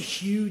or so. such a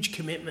huge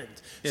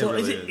commitment. Yeah, so it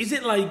really is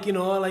it like,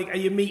 are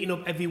you meeting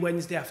up every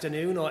Wednesday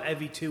afternoon or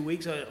every 2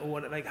 weeks or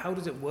what? Like, how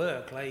does it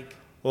work? Like,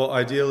 well,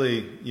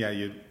 ideally,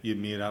 you'd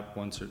meet up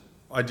once or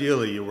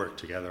ideally you work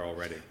together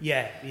already.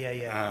 Yeah.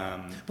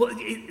 But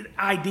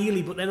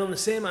ideally, but then on the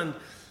same hand,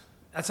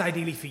 that's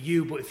ideally for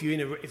you. But if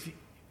you're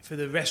for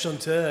the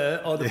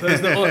restaurateur or the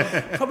person,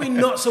 probably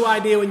not so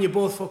ideal when you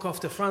both fuck off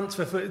to France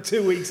for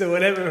 2 weeks or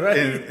whatever, right?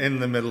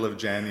 In the middle of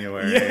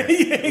January,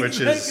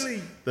 which exactly.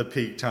 is the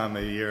peak time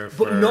of year.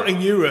 But not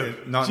in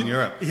Europe. Not in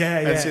Europe. Yeah.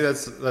 And see,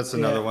 that's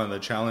another one of the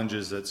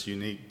challenges that's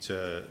unique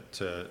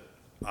to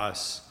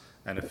us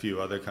and a few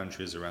other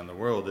countries around the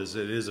world. Is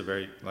it is a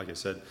very, like I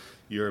said,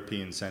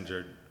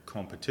 European-centered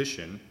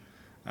competition.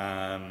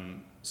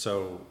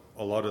 So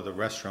a lot of the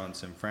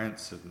restaurants in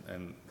France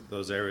and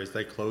those areas,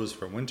 they close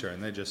for winter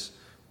and they just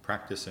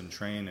practice and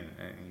train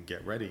and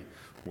get ready.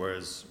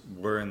 Whereas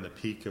we're in the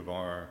peak of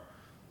our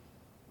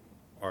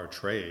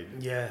trade.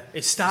 Yeah,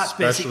 it starts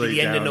Especially basically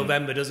the end of down-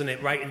 November, doesn't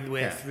it? Right in the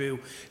way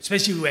through,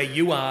 especially where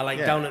you are, like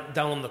down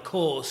on the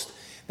coast.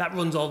 That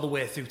runs all the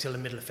way through till the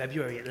middle of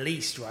February at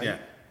least, right? Yeah.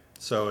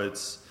 So it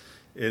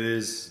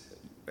is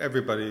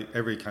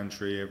every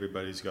country,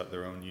 everybody's got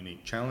their own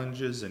unique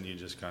challenges, and you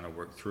just kind of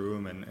work through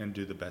them and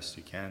do the best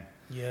you can.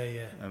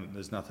 Yeah.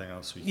 There's nothing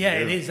else we can Yeah,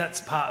 do. it is.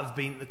 That's part of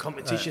being the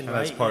competition, And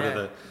right? that's part of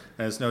the,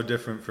 and it's no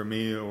different for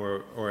me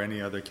or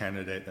any other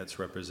candidate that's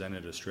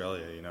represented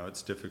Australia.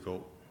 It's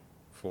difficult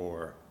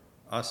for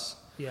us.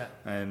 Yeah.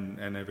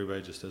 And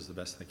everybody just does the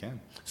best they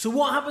can. So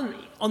what happened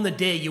on the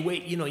day you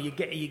wait? You're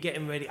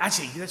getting ready.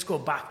 Actually, let's go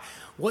back.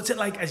 What's it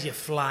like as you're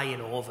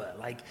flying over?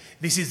 Like,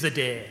 this is the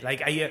day.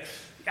 Like,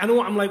 I know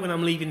what I'm like when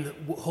I'm leaving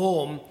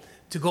home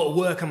to go to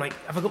work. I'm like,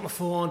 have I got my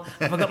phone?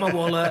 Have I got my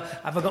wallet?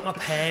 Have I got my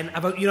pen?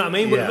 You know what I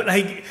mean? Yeah. But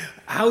like,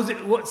 how's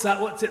it? What's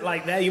it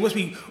like there? You must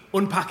be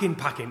packing,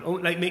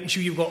 like making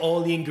sure you've got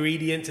all the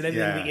ingredients and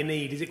everything that you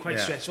need. Is it quite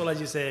stressful as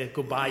you say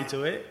goodbye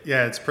to it?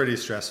 Yeah, it's pretty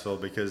stressful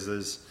because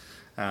there's,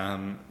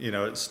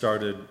 it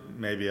started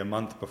maybe a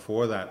month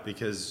before that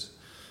because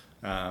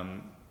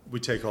we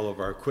take all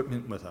of our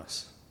equipment with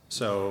us.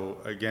 So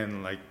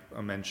again, like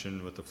I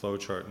mentioned with the flow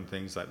chart and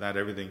things like that,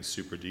 everything's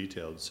super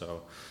detailed.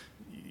 So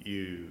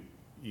you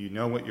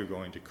know what you're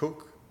going to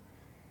cook.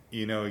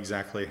 You know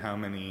exactly how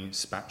many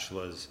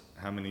spatulas,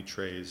 how many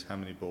trays, how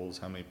many bowls,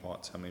 how many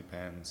pots, how many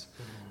pans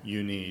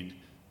you need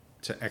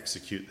to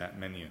execute that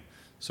menu.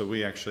 So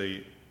we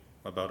actually,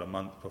 about a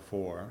month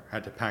before,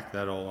 had to pack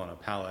that all on a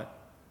pallet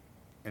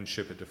and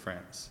ship it to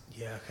France.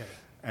 Yeah, okay.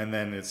 And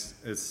then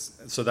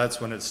so that's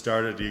when it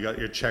started. You got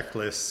your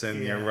checklists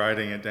and you're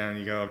writing it down.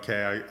 You go,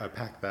 okay, I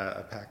packed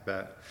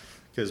that.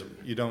 Because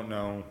you don't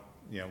know,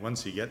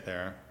 once you get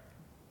there,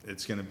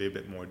 it's going to be a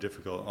bit more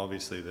difficult.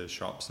 Obviously, there's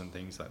shops and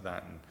things like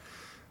that.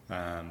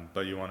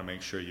 But you want to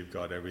make sure you've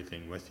got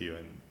everything with you.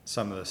 And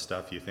some of the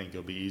stuff you think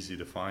will be easy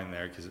to find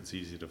there because it's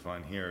easy to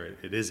find here.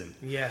 It isn't.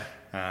 Yeah.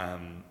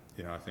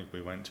 I think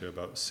we went to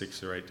about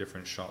 6 or 8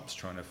 different shops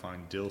trying to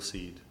find dill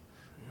seed.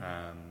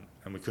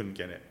 And we couldn't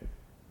get it.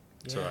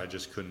 So I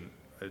just couldn't.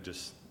 I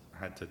just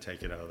had to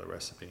take it out of the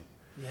recipe.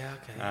 Yeah.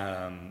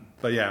 Okay.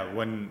 But yeah,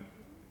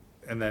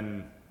 and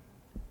then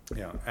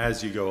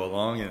as you go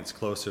along and it's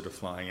closer to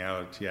flying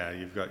out,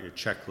 you've got your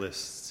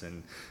checklists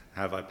and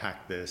have I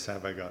packed this,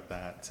 have I got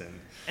that,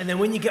 and then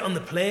when you get on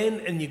the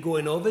plane and you're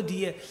going over,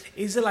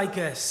 is there like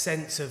a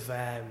sense of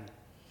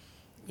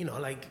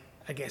like,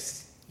 I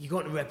guess you're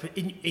going to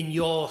in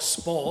your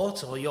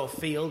sport or your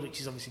field, which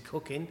is obviously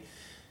cooking,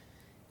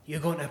 you're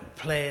going to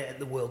play at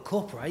the World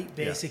Cup, right?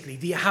 Basically,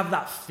 do you have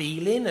that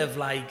feeling of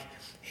like,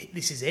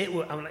 this is it?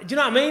 I'm like, do you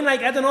know what I mean?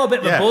 Like, I don't know, a bit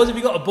of a buzz. Have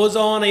you got a buzz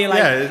on? Are you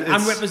like,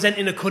 I'm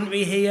representing a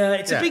country here?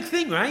 It's a big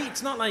thing, right?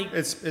 It's not like...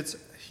 It's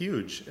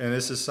huge. And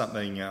this is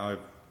something I've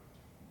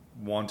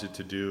wanted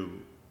to do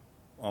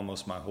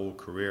almost my whole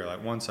career.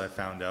 Like, once I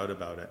found out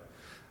about it,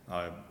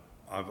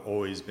 I've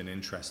always been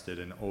interested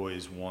and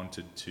always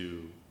wanted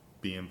to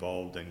be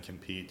involved and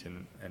compete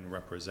and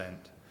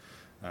represent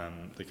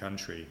the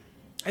country.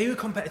 Are you a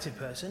competitive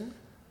person?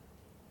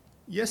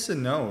 Yes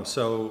and no.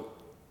 So...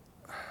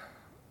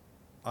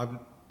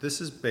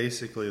 this is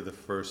basically the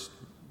first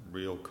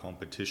real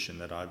competition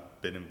that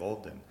I've been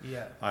involved in.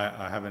 Yeah.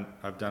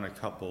 I've done a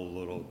couple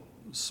little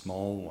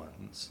small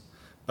ones,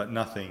 but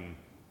nothing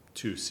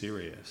too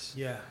serious.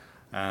 Yeah.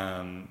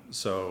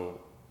 So,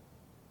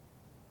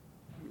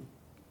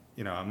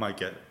 I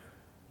might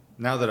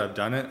now that I've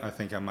done it, I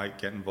think I might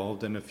get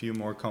involved in a few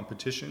more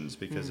competitions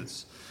because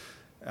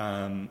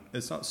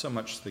it's not so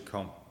much the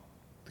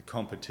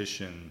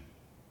competition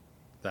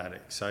that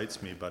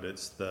excites me, but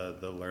it's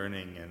the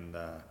learning and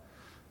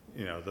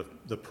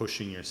the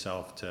pushing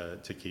yourself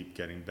to keep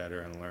getting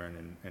better and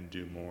learn and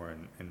do more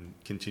and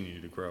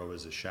continue to grow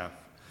as a chef.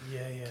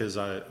 Because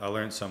I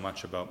learned so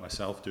much about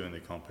myself doing the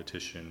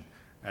competition,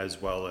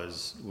 as well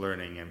as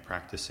learning and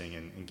practicing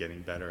and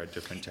getting better at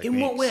different techniques.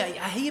 In what way?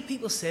 I hear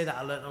people say that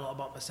I learned a lot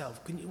about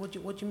myself. What do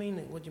you mean?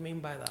 What do you mean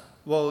by that?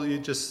 Well, you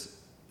just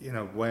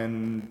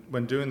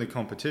when doing the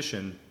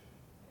competition,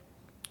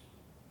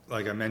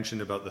 like I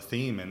mentioned about the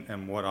theme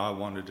and what I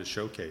wanted to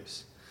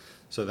showcase.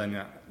 So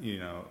then,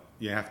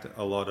 you have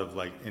a lot of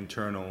like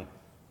internal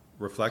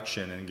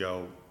reflection and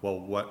go, well,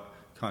 what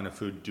kind of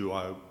food do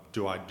I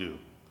do?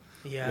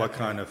 What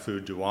kind of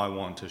food do I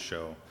want to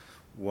show?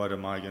 What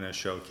am I going to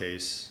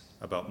showcase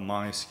about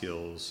my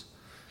skills?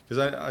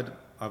 Because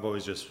I've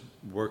always just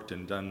worked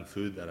and done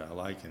food that I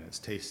like and it's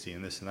tasty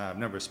and this and that. I've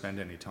never spent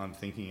any time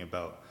thinking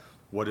about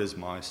what is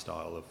my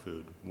style of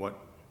food? What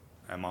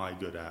am I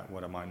good at?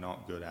 What am I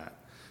not good at?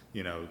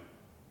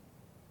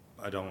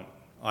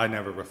 I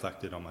never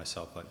reflected on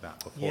myself like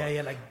that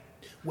before. Like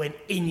when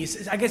in your,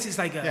 I guess it's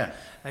like a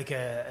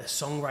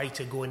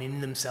songwriter going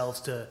in themselves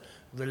to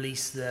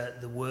release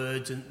the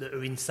words that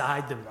are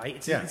inside them, right?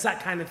 It's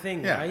that kind of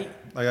thing, right?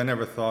 Like I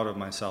never thought of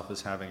myself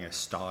as having a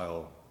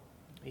style.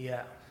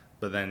 Yeah.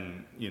 But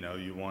then,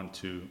 you want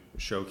to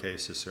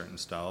showcase a certain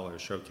style or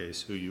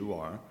showcase who you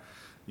are,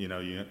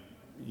 you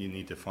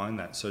need to find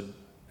that. So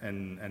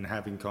and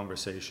having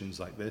conversations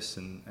like this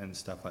and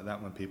stuff like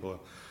that when people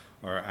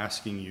are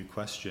asking you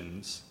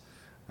questions,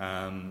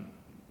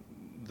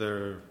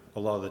 they're a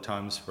lot of the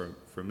times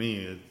for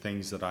me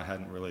things that I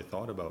hadn't really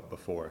thought about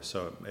before,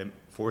 so it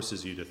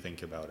forces you to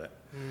think about it.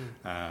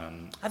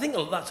 I think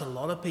that's a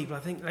lot of people. I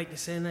think, like you're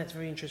saying, that's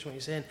very interesting what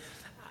you're saying.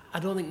 I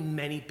don't think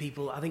many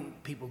people, I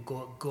think people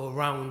go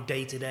around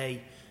day to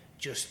day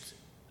just,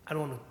 I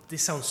don't want to,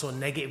 this sounds so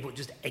negative, but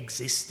just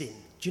existing.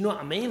 Do you know what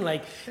I mean?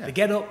 Like, they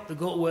get up, they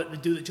go to work, they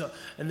do the job,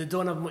 and they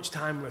don't have much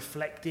time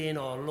reflecting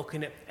or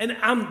looking at... And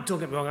don't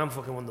get me wrong, I'm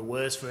fucking one of the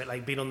worst for it,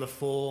 like being on the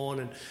phone.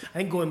 And I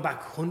think going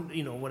back,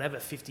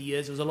 50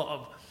 years, there was a lot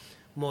of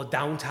more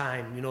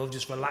downtime,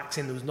 just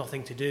relaxing. There was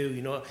nothing to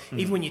do,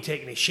 Even when you're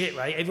taking a shit,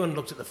 right? Everyone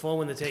looks at the phone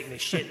when they're taking a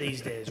shit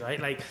these days, right?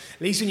 Like,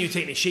 at least when you're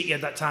taking a shit, you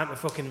had that time to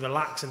fucking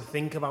relax and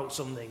think about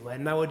something. Where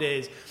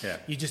nowadays,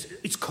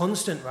 it's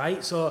constant,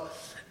 right? So...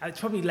 it's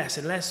probably less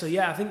and less. So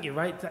I think you're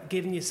right. That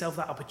giving yourself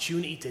that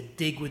opportunity to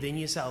dig within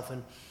yourself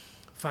and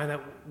find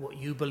out what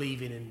you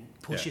believe in and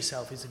push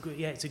yourself is a good.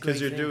 It's a great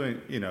thing. Because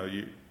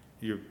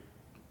you're doing,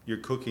 you're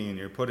cooking and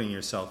you're putting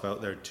yourself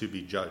out there to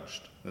be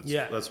judged.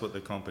 That's what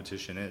the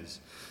competition is.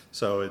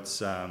 So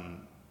it's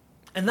and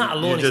that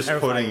alone is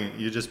terrifying.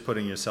 You're just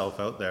putting yourself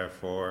out there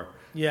for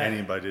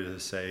anybody to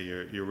say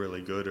you're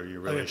really good or you're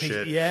really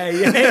shit.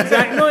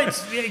 Exactly. No,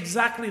 it's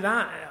exactly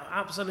that.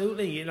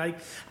 Absolutely. Like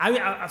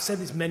I've said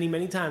this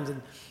many times,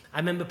 and I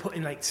remember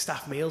putting like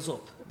staff meals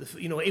up.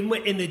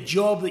 In the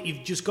job that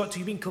you've just got to,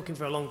 you've been cooking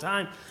for a long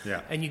time,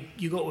 and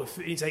you go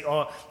to it's like,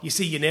 you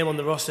see your name on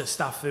the roster,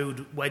 staff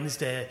food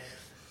Wednesday.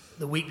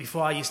 The week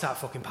before, you start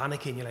fucking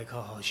panicking. You're like,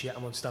 oh shit,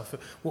 I'm on staff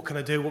food. What can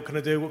I do? And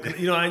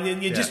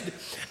then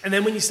and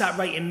then when you start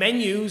writing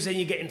menus, and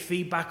you're getting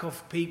feedback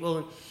off people,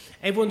 and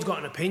everyone's got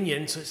an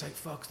opinion, so it's like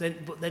fuck.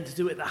 But then to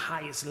do it at the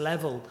highest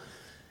level,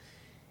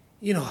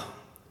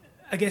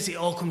 I guess it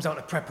all comes down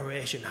to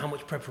preparation. How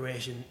much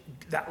preparation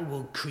that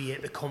will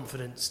create the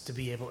confidence to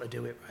be able to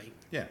do it right.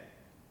 Yeah.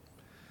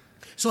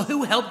 So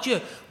who helped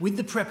you with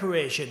the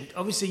preparation?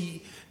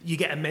 Obviously, you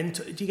get a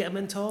mentor. Do you get a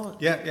mentor?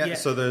 Yeah.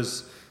 So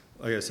there's,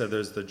 like I said,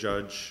 there's the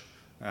judge.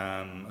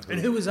 And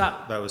who was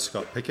that? That was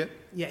Scott Pickett.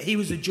 Yeah, he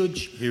was the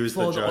judge. He was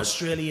for the judge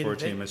Australian for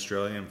Team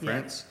Australia in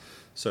France.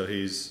 So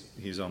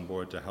he's on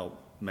board to help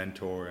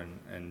mentor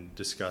and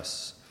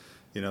discuss,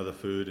 the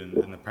food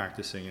and the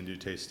practicing and do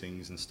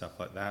tastings and stuff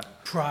like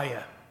that.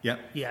 Prior. Yeah.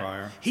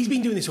 Prior. He's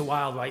been doing this a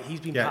while, right? He's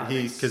been part of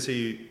this. because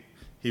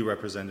he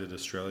represented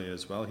Australia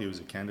as well. He was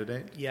a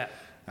candidate. Yeah.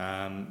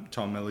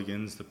 Tom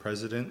Milligan's the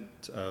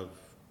president of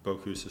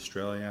Bocuse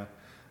Australia.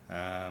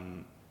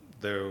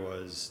 There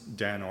was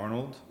Dan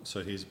Arnold,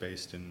 so he's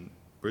based in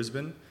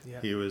Brisbane.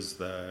 Yeah. He was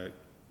the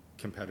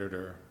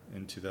competitor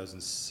in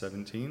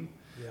 2017.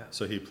 Yeah.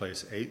 So he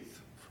placed 8th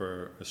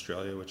for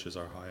Australia, which is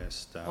our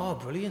highest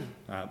brilliant.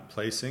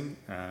 Placing.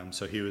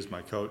 So he was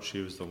my coach.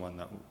 He was the one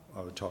that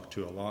I would talk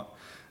to a lot.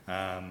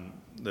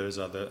 There's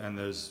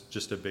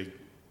just a big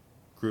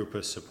group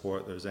of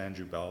support. There's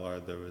Andrew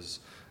Ballard, there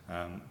was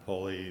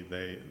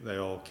Paulie. They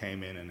all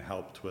came in and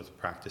helped with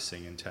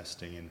practicing and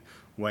testing and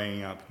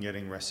weighing up,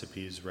 getting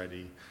recipes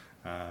ready.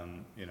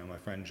 My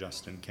friend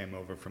Justin came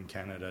over from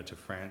Canada to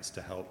France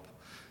to help,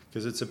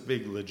 because it's a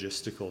big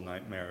logistical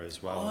nightmare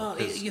as well.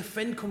 Oh, your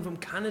friend come from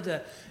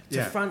Canada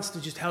to France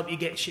to just help you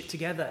get shit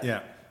together.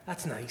 Yeah.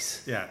 That's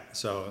nice. Yeah,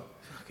 so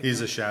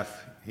he's a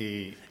chef.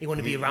 He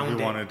wanted to be around it.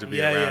 He wanted to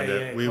be around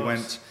it. We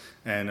went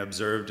and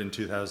observed in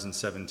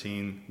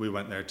 2017. We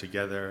went there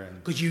together.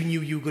 Because you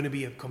knew you were going to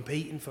be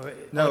competing for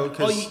it? No,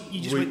 because we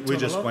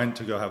just went went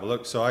to go have a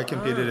look. So I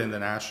competed in the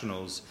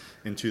Nationals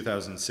in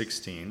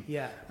 2016.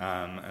 Yeah.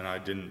 And I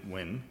didn't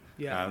win.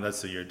 Yeah.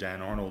 That's the year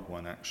Dan Arnold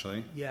won,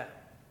 actually. Yeah.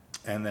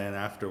 And then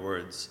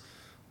afterwards,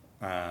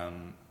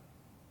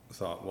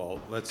 thought, well,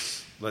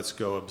 let's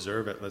go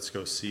observe it. Let's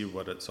go see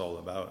what it's all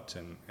about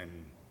and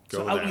go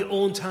so there. out your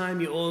own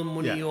time, your own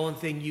money, your own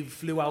thing, you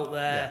flew out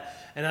there.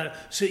 And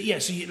so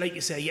you, like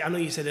you say, I know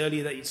you said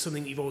earlier that it's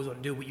something that you've always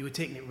wanted to do, but you were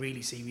taking it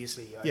really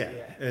seriously.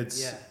 Right?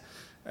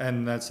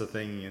 And that's the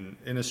thing,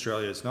 in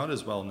Australia, it's not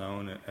as well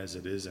known as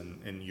it is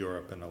in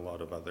Europe and a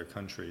lot of other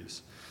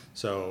countries.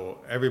 So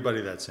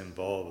everybody that's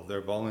involved,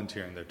 they're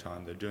volunteering their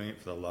time, they're doing it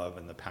for the love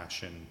and the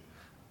passion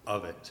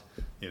of it.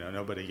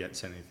 Nobody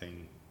gets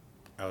anything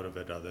out of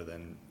it other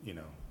than,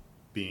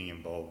 being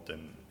involved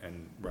and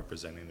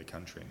representing the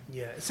country.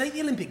 Yeah, it's like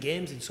the Olympic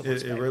Games in some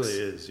respects. It really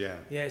is, yeah.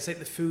 Yeah, it's like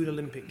the food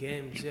Olympic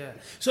Games, yeah.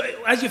 So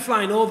as you're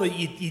flying over,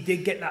 you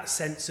did get that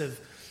sense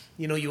of,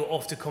 you're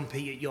off to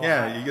compete at your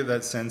height. You get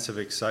that sense of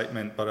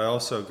excitement, but I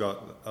also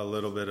got a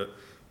little bit of,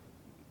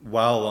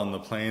 while on the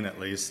plane at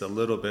least, a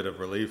little bit of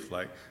relief,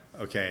 like,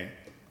 okay,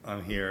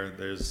 I'm here,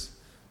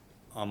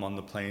 I'm on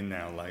the plane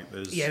now, like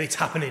it's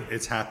happening.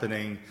 It's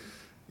happening,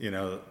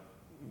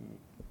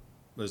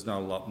 there's not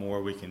a lot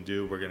more we can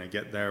do. We're going to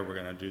get there. We're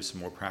going to do some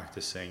more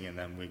practicing, and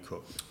then we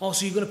cook. Oh,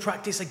 so you're going to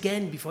practice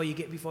again before you?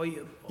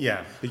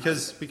 Yeah,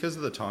 because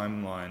of the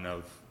timeline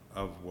of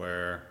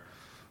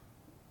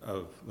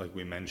like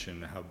we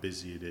mentioned, how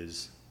busy it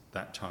is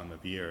that time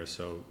of year.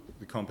 So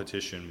the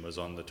competition was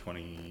on the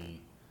 29th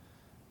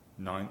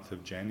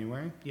of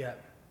January. Yeah.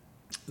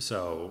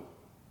 So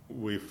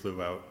I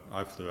flew out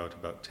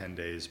about 10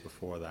 days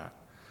before that.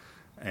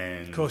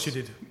 And of course you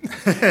did.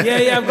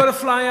 yeah, I've got to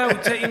fly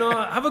out.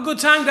 Have a good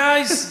time,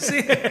 guys. See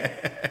you.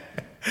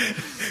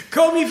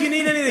 Call me if you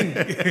need anything.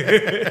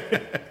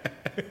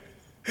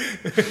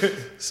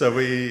 So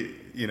we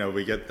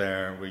get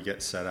there, we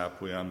get set up,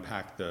 we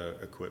unpack the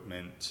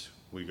equipment,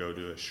 we go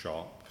to a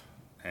shop,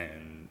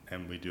 and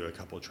we do a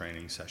couple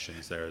training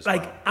sessions there as well.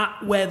 Like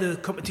at where the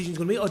competition's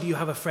going to be, or do you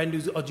have a friend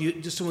or do you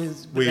just someone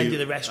who's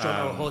rented a restaurant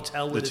or a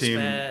hotel with a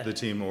spare? The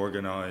team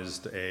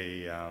organised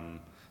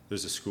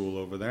there's a school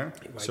over there,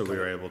 so we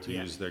were able to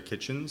use their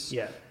kitchens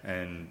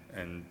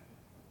and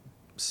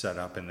set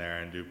up in there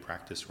and do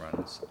practice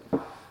runs.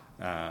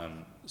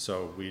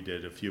 So we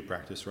did a few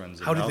practice runs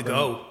in Melbourne. How did they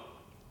go?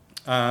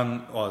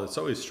 Well, it's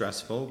always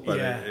stressful, but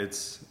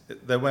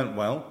they went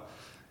well.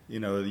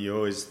 You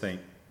always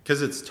think,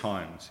 because it's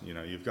timed,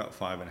 you've got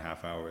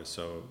 5.5 hours,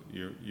 so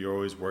you're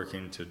always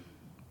working to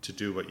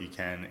do what you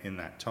can in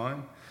that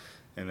time.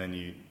 And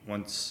then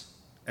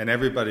and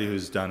everybody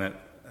who's done it,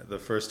 the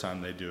first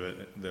time they do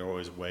it, they're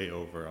always way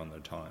over on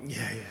their time.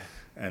 Yeah.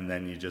 And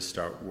then you just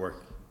start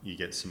you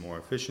get some more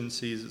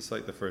efficiencies. It's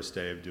like the first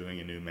day of doing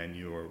a new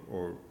menu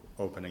or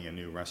opening a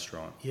new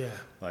restaurant. Yeah.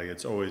 Like,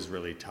 it's always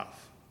really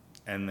tough.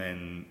 And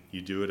then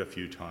you do it a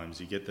few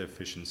times, you get the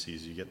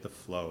efficiencies, you get the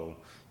flow,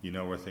 you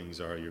know where things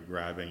are, you're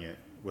grabbing it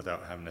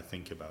without having to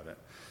think about it.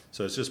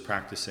 So it's just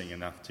practicing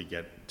enough to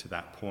get to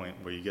that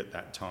point where you get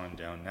that time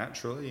down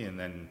naturally, and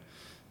then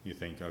you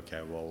think,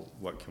 okay, well,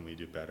 what can we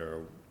do better?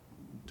 Or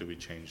do we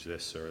change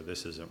this, or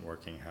this isn't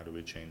working, how do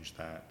we change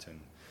that?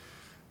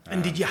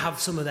 And did you have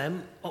some of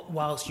them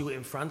whilst you were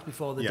in France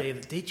before the day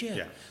that did you?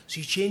 Yeah. So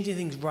you're changing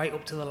things right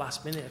up to the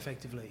last minute,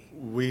 effectively.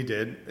 We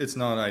did. It's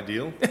not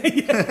ideal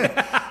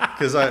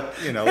because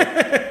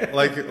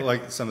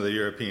like some of the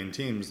European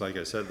teams, like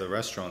I said, the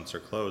restaurants are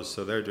closed,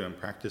 so they're doing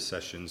practice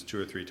sessions 2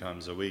 or 3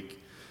 times a week.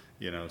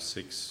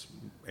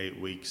 6-8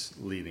 weeks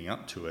leading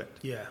up to it.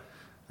 Yeah.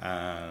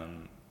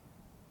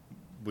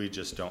 We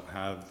just don't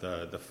have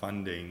the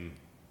funding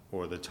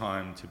or the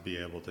time to be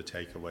able to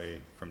take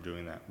away from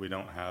doing that. We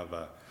don't have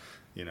a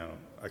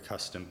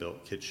custom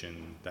built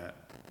kitchen that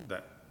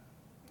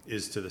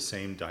is to the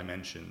same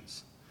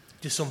dimensions.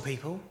 Just some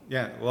people?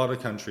 Yeah, a lot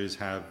of countries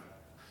have.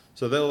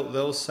 So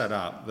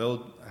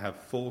they'll have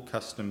full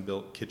custom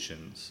built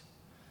kitchens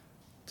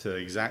to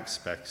exact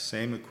specs,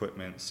 same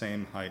equipment,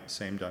 same height,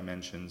 same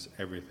dimensions,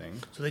 everything.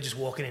 So they're just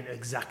walking into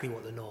exactly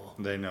what they know.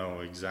 They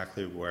know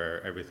exactly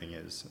where everything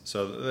is.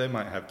 So they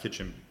might have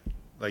kitchen,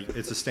 like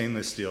it's a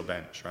stainless steel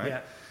bench, right?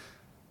 Yeah.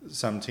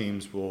 Some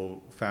teams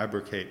will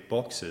fabricate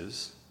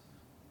boxes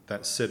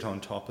that sit on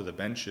top of the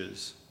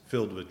benches,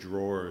 filled with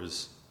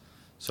drawers.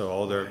 So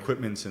all their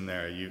equipment's in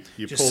there. You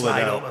just pull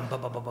slide it out, up and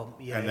bum, bum, bum, bum.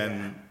 Yeah, and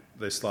then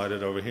they slide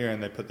it over here,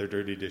 and they put their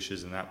dirty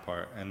dishes in that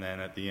part. And then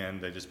at the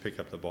end, they just pick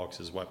up the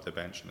boxes, wipe the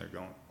bench, and they're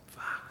going.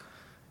 Fuck.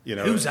 You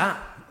know, Who's that?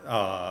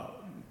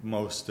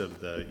 Most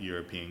of the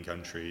European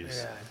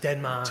countries. Yeah,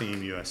 Denmark.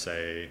 Team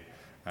USA,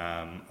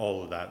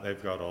 all of that.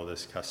 They've got all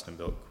this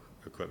custom-built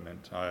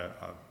equipment.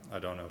 I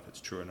don't know if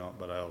it's true or not,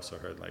 but I also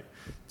heard like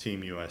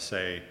Team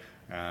USA,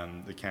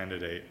 the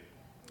candidate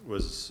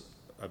was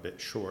a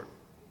bit short,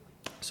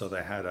 so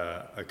they had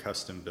a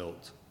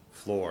custom-built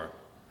floor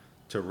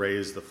to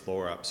raise the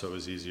floor up so it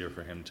was easier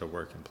for him to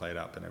work and plate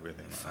up and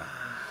everything like that.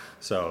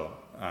 So,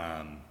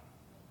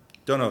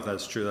 don't know if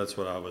that's true. That's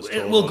what I was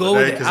told. We'll go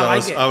with it.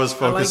 Because I was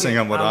focusing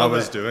on what I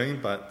was it. doing,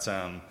 but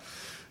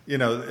you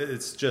know,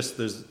 it's just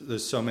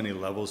there's so many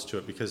levels to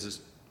it because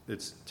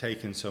it's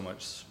taken so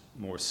much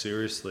more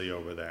seriously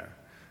over there.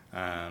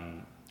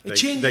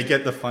 They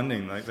get the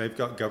funding, like they've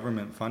got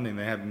government funding.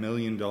 They have $1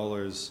 million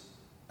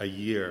a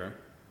year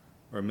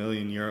or €1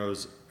 million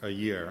a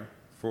year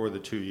for the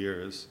 2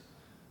 years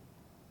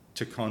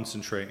to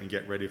concentrate and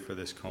get ready for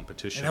this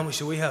competition. And how much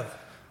do we have?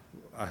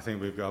 I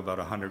think we've got about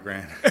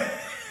 $100,000.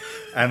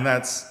 and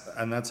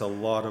that's a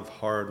lot of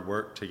hard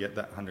work to get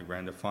that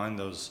 $100,000, to find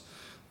those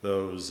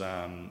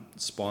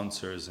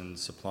sponsors and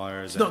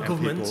suppliers. It's not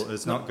government. People.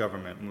 It's not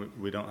government.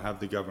 We don't have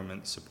the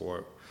government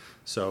support.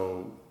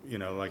 So, you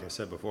know, like I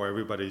said before,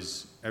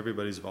 everybody's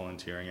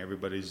volunteering.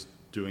 Everybody's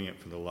doing it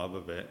for the love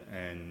of it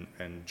and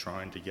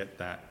trying to get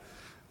that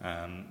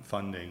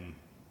funding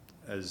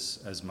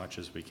as much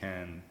as we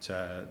can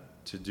to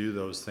do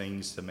those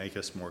things to make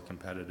us more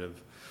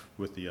competitive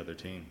with the other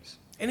teams.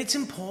 And it's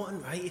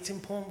important, right? It's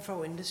important for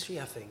our industry,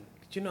 I think.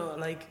 Do you know,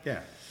 like...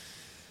 Yeah,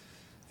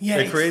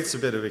 it creates a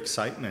bit of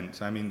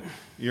excitement. I mean,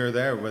 you're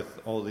there with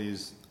all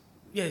these...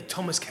 Yeah,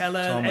 Thomas Keller,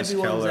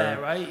 everyone's there,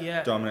 right?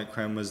 Yeah. Dominic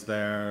Krem was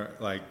there,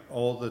 like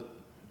all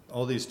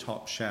these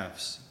top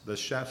chefs,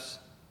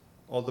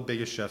 all the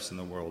biggest chefs in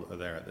the world are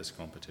there at this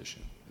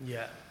competition.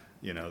 Yeah.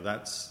 You know,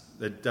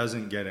 it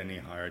doesn't get any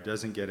higher, it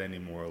doesn't get any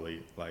more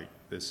elite. Like,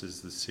 this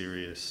is as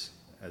serious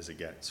as it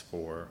gets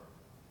for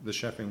the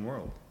chefing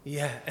world.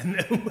 Yeah. And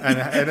it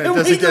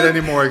doesn't get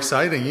any more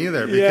exciting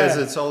either, because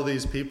it's all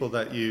these people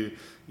that you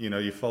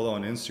follow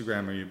on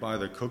Instagram, or you buy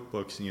their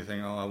cookbooks and you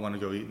think, oh, I want to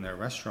go eat in their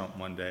restaurant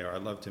one day, or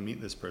I'd love to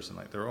meet this person.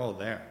 Like, they're all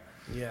there.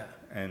 Yeah.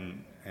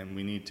 And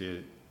we need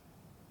to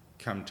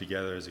come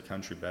together as a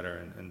country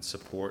better and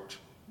support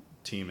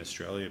Team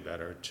Australia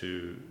better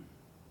to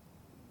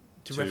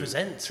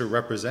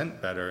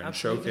represent better and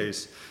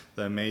showcase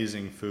the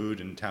amazing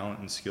food and talent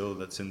and skill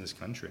that's in this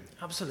country.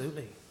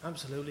 Absolutely.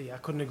 I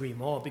couldn't agree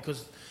more,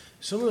 because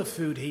some of the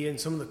food here and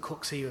some of the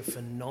cooks here are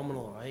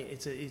phenomenal, right?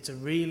 It's a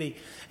really,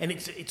 and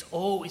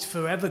it's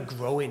forever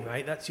growing,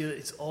 right?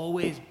 It's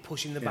always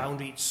pushing the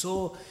boundary.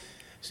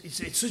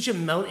 It's such a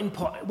melting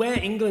pot.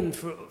 Where England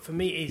for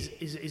me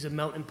is a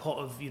melting pot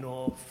of, you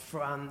know,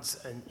 France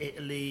and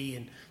Italy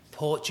and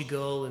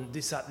Portugal and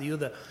this, that, the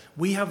other.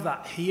 We have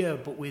that here,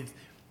 but with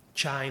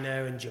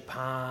China and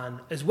Japan,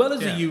 as well as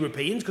the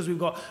Europeans, because we've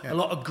got a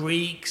lot of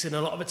Greeks and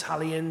a lot of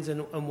Italians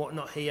and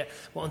whatnot here.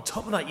 But on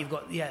top of that, you've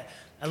got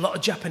a lot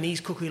of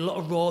Japanese cookery, a lot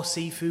of raw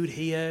seafood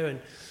here,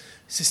 and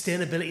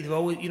sustainability. They're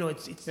always, you know,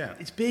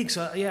 it's big.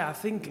 So I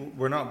think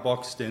we're not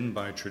boxed in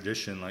by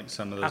tradition like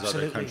some of those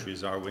other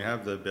countries are. We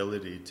have the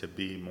ability to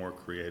be more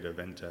creative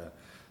and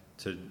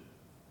to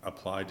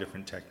apply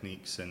different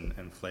techniques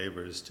and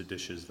flavors to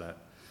dishes that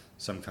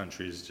some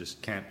countries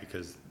just can't,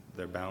 because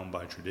they're bound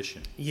by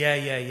tradition. Yeah,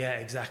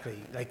 exactly.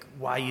 Like,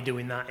 why are you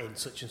doing that in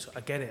such and such? I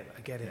get it.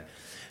 Yeah.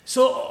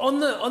 So on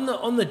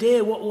the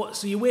day, what?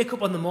 So you wake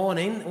up on the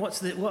morning.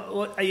 What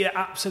are you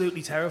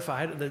absolutely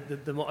terrified?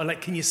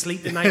 Like, can you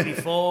sleep the night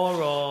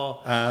before,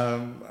 or?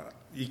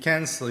 You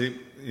can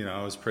sleep. You know,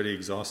 I was pretty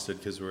exhausted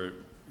because we're,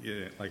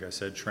 like I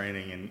said,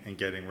 training and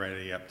getting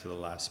ready up to the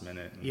last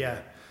minute.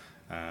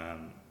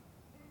 And,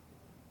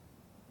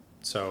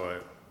 so,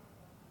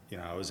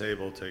 I was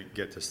able to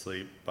get to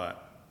sleep,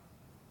 but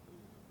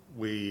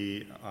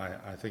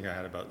I think I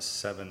had about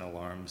 7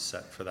 alarms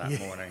set for that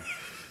morning.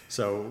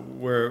 So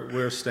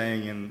we're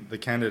staying in, the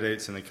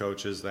candidates and the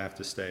coaches, they have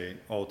to stay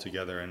all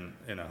together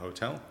in a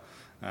hotel.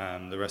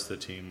 The rest of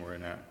the team were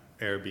in an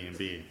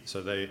Airbnb.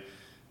 So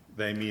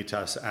they meet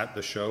us at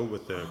the show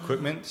with the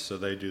equipment. So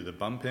they do the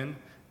bump in,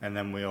 and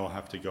then we all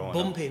have to go on.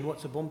 Bump in?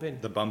 What's a bump in?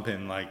 The bump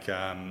in, like,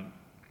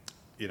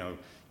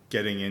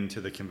 getting into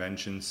the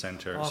convention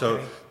center. Okay.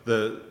 So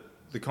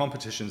the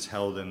competition's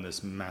held in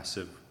this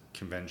massive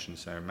convention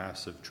center,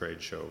 massive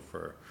trade show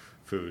for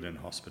food and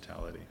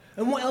hospitality.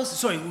 And what else?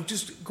 Sorry,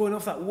 just going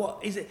off that.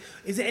 What is it?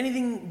 Is there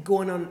anything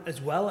going on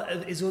as well?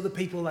 Is other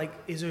people like?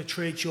 Is there a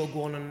trade show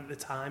going on at the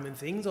time and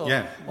things? Or,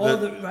 yeah.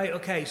 Right.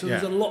 Okay. So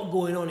there's a lot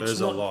going on.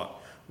 There's a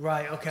lot.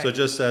 Right. Okay. So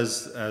just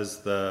as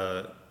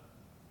the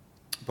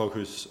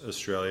Bocuse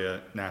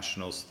Australia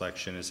national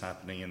selection is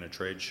happening in a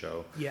trade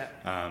show. Yeah.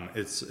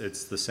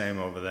 It's the same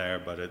over there,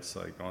 but it's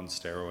like on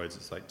steroids.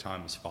 It's like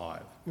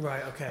 ×5.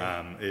 Right. Okay.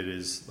 It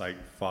is like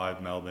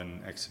 5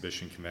 Melbourne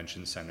exhibition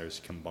convention centers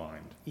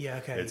combined. Yeah.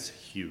 Okay. It's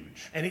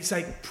huge. And it's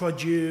like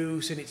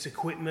produce and it's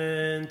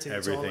equipment. And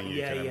everything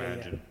you can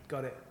imagine. Yeah.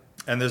 Got it.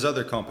 And there's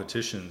other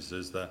competitions.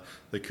 There's the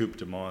Coupe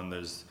du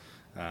Monde.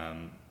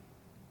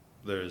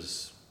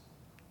 There's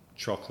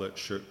chocolate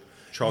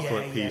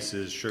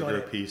pieces,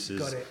 sugar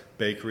pieces,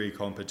 bakery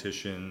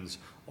competitions,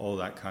 all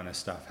that kind of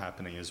stuff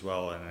happening as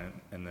well.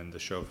 And then the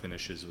show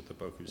finishes with the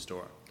Bocuse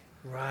store.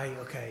 Right,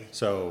 okay.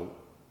 So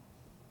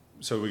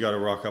we got to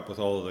rock up with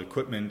all of the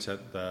equipment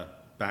at the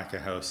back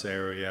of house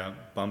area,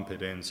 bump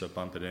it in. So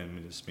bump it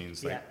in just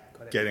means like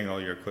getting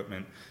all your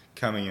equipment,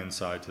 coming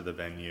inside to the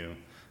venue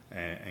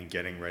and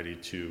getting ready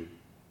to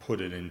put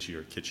it into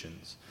your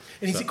kitchens.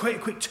 And is it quite a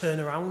quick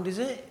turnaround, is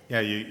it? Yeah,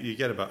 you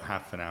get about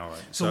half an hour.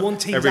 So one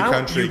team's every out,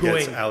 country you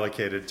gets going.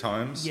 allocated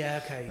times. Yeah,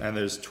 okay. And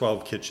there's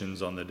 12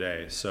 kitchens on the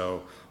day.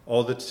 So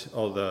all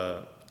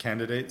the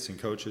candidates and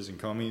coaches and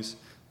commies,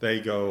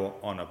 they go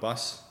on a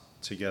bus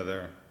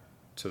together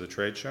to the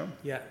trade show.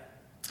 Yeah.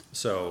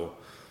 So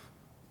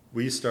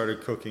we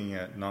started cooking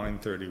at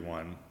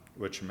 9:31,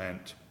 which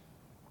meant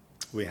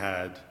we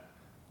had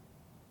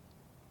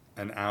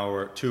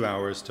 2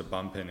 hours to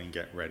bump in and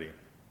get ready.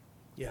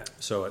 Yeah.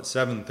 So at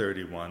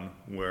 7:31,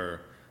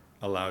 we're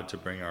allowed to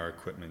bring our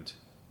equipment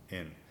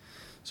in.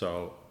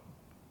 So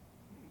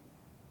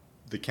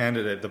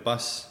the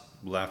bus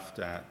left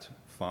at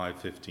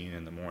 5:15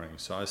 in the morning.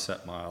 So I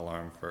set my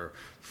alarm for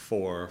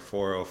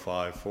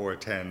 4:05,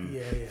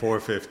 4:10,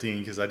 4:15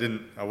 because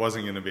I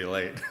wasn't going to be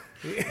late.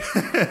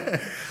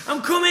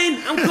 I'm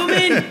coming.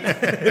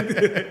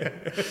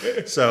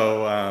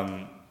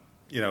 So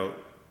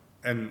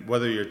and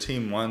whether you're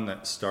team 1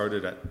 that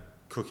started at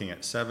cooking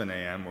at 7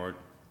 a.m. or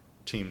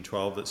team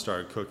 12 that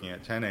started cooking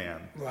at 10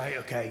 a.m. Right,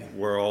 okay.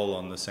 We're all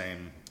on the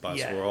same bus.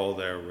 Yeah. We're all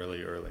there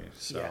really early.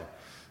 So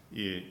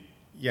you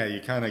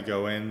kind of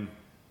go in,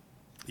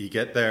 you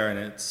get there, and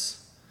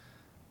it's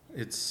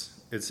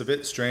a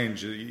bit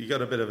strange. You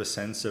got a bit of a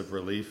sense of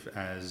relief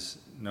as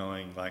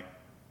knowing like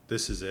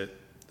this is it.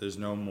 There's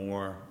no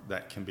more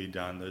that can be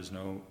done.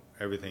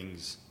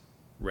 Everything's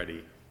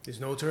ready. There's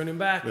no turning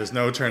back. There's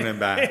no turning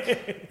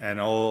back.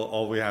 And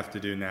all we have to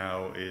do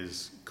now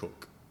is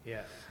cook.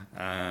 Yeah.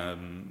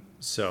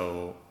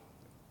 So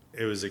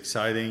it was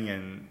exciting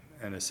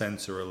and a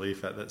sense of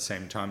relief at that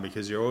same time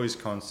because you're always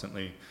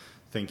constantly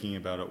thinking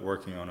about it,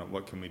 working on it.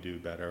 What can we do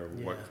better?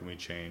 Yeah. What can we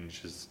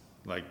change? Is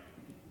like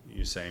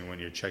you're saying when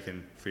you're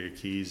checking for your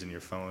keys and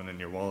your phone and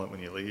your wallet when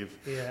you leave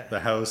the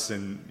house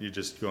and you're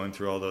just going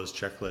through all those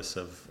checklists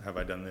of have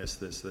I done this,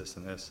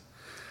 and this.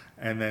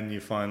 And then you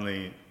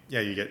finally,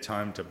 you get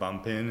time to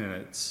bump in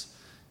and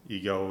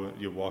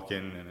you walk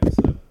in and it's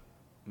a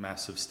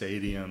massive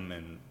stadium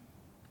and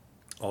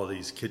all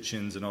these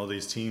kitchens and all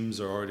these teams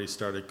are already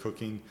started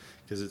cooking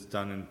because it's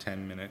done in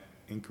 10-minute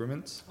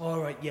increments. All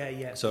right,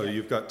 yeah. So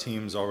you've got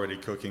teams already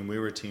cooking. We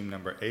were team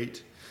number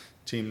 8.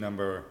 Team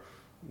number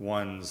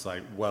 1's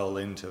like well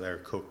into their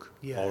cook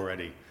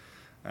already.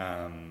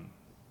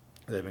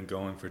 They've been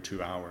going for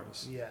 2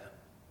 hours. Yeah.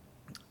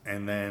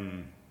 And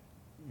then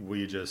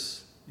we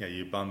just,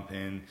 you bump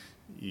in,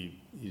 you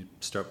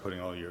start putting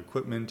all your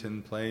equipment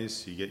in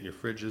place, you get your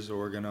fridges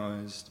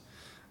organized,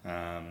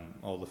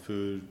 all the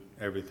food,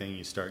 everything,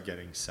 you start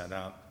getting set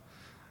up.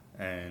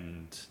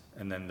 And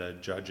then the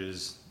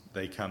judges,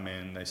 they come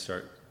in,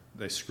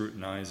 they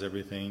scrutinize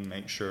everything,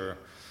 make sure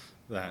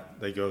that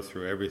they go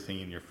through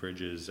everything in your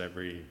fridges,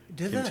 every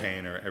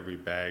container, every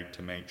bag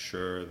to make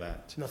sure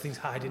that nothing's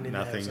hiding in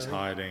nothing's there.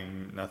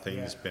 hiding,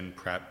 nothing's been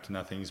prepped,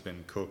 nothing's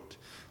been cooked.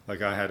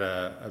 Like I had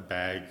a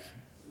bag,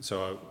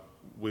 so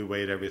we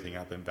weighed everything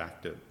up and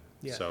backed it.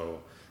 Yeah.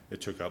 So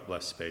it took up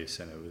less space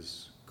and it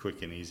was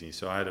quick and easy.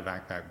 So I had a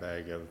backpack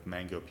bag of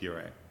mango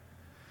puree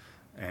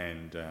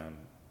and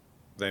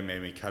they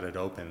made me cut it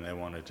open. They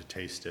wanted to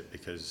taste it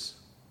because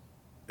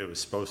it was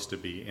supposed to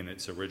be in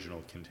its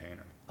original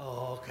container.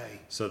 Oh, okay.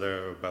 So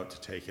they're about to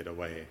take it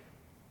away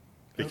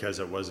because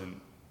it wasn't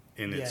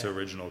in its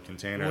original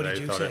container. What they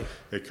did you thought say?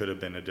 it could have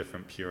been a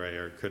different puree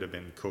or it could have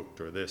been cooked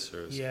or this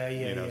or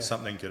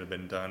something could have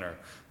been done or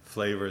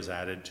flavors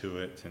added to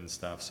it and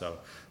stuff. So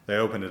they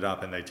opened it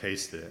up and they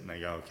tasted it and they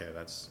go, okay,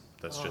 that's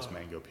just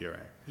mango puree.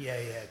 Yeah,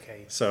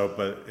 okay. So,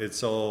 but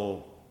it's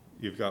all,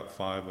 you've got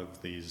 5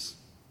 of these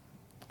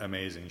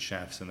amazing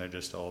chefs and they're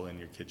just all in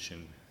your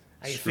kitchen.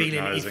 Are you feeling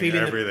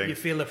everything? You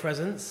feel the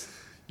presence?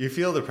 You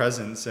feel the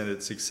presence and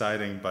it's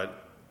exciting,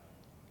 but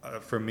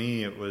for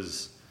me I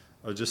was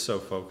just so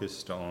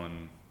focused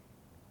on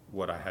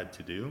what I had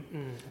to do.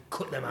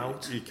 Cut them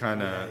out. You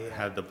kind of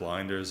had the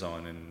blinders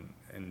on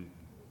and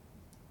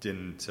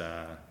didn't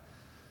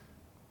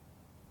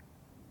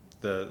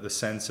the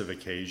sense of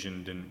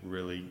occasion didn't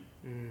really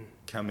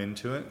come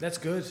into it. That's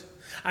good.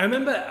 I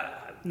remember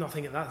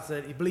nothing at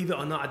that. Believe it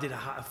or not, I did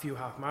a few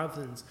half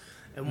marathons,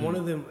 and one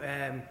of them,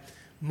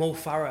 Mo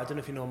Farah. I don't know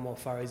if you know Mo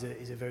Farah.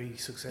 Is a very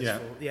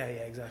successful. Yeah,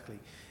 exactly.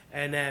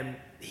 And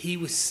he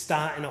was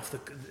starting it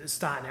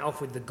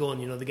off with the gun.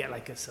 You know, they get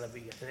like a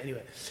celebrity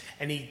anyway.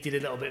 And he did a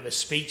little bit of a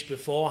speech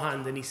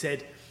beforehand, and he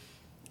said,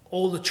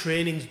 "All the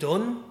training's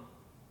done.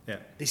 Yeah.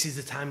 This is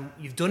the time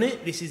you've done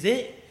it. This is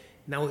it.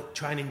 Now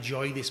try and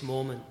enjoy this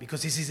moment,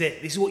 because this is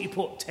it. This is what you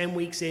put 10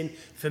 weeks in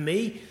for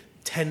me,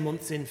 10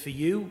 months in for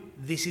you.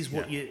 This is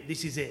what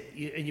this is it.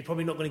 And you're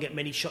probably not going to get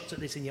many shots at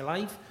this in your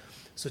life.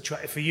 So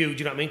try for you, do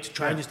you know what I mean? To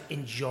try and just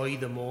enjoy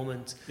the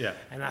moment. Yeah.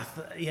 And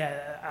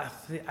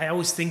I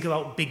always think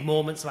about big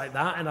moments like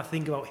that, and I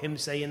think about him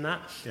saying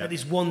that at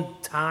this one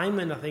time,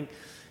 and I think,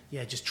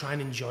 just try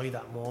and enjoy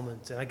that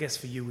moment. And I guess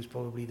for you was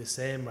probably the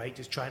same, right?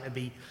 Just trying to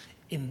be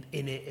in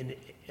it and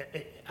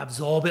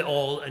absorb it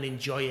all and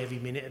enjoy every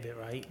minute of it,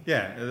 right?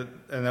 Yeah,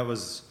 and that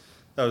was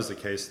the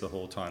case the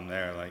whole time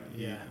there. Like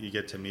you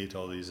get to meet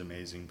all these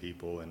amazing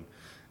people,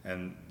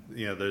 and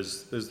you know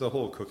there's the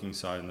whole cooking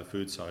side and the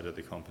food side of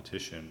the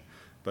competition,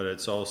 but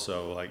it's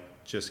also like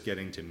just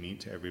getting to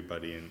meet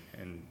everybody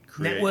and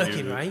create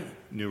networking,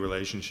 new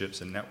relationships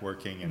and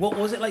networking. And what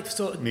was it like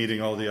sort of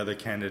meeting all the other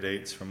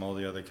candidates from all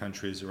the other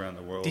countries around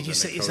the world? Did you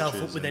set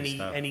yourself up with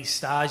any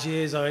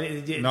stages or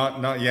anything?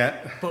 Not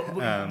yet. But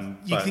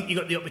you think you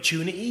got the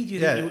opportunity? Do you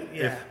think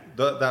if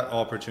that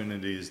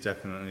opportunity is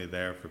definitely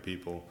there for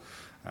people,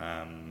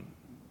 and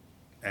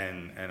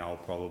I'll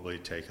probably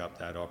take up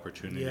that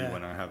opportunity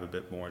when I have a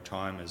bit more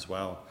time as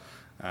well.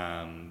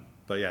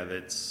 But yeah,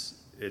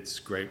 it's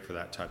great for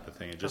that type of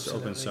thing. It just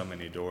opens so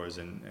many doors,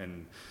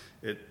 and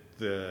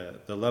the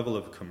level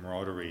of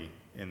camaraderie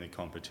in the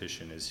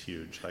competition is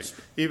huge. Like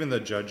even the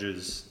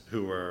judges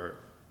who were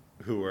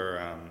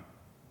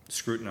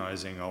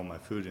scrutinizing all my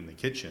food in the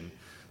kitchen,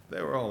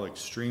 they were all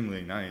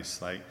extremely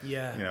nice. Like you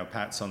know,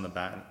 pats on the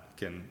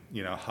back and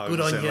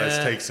hugs and let's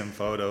take some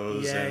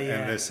photos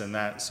and this and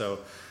that. So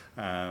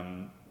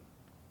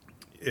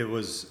it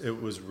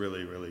was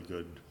really, really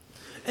good.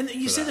 And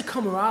you say the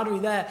camaraderie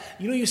there.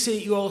 You say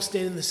you all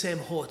stayed in the same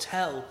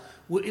hotel.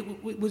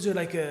 Was there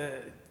like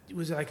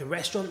a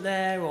restaurant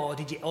there, or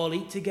did you all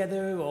eat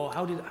together, or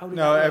how did?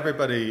 No,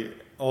 everybody,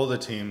 all the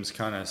teams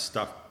kind of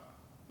stuck.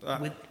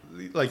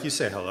 Like you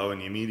say hello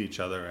and you meet each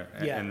other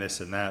and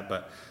this and that,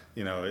 but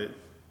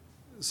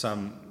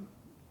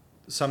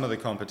some of the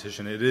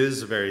competition, it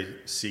is very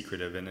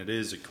secretive and it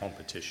is a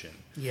competition.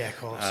 Yeah, of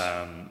course.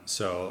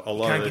 So a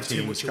lot of the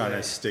teams kind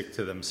of stick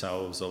to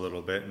themselves a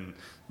little bit, and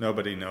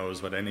nobody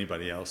knows what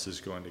anybody else is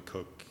going to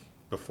cook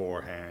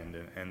beforehand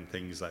and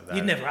things like that.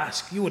 You'd never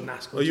ask. You wouldn't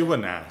ask. Well, you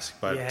wouldn't ask,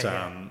 but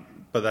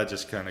but that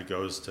just kind of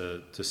goes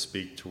to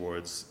speak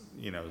towards,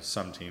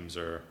 some teams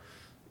are,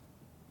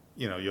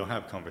 you'll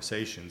have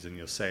conversations and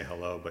you'll say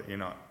hello, but you're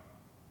not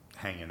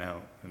hanging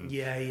out, and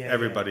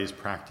everybody's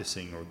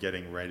practicing or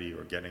getting ready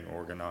or getting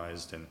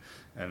organized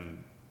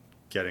and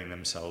getting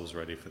themselves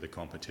ready for the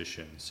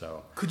competition.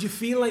 So could you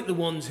feel like the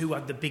ones who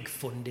had the big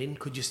funding,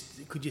 could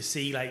you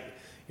see like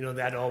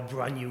they had all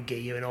brand new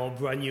gear and all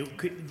brand new,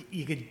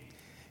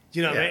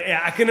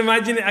 I can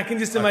imagine it. I can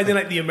just imagine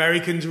like the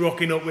Americans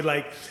rocking up with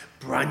like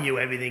brand new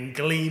everything,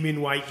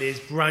 gleaming white this,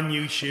 brand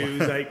new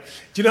shoes. Like,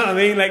 do you know what I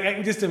mean? Like, I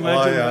can just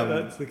imagine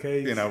that's the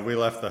case. We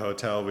left the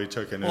hotel. We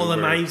took an Uber. All the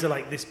knives are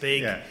like this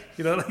big. Yeah.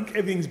 Like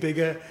everything's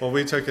bigger. Well,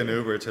 we took an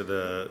Uber to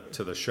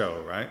the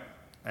show, right?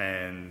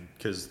 And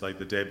because like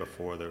the day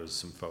before there was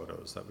some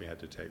photos that we had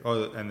to take.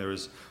 Oh, and there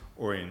was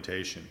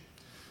orientation.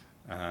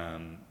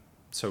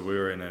 So we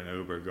were in an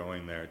Uber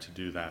going there to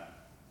do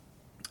that,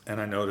 and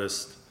I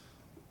noticed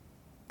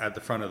at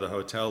the front of the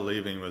hotel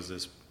leaving was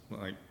this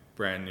like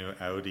brand new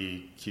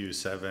Audi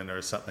Q7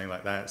 or something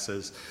like that. It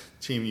says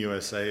Team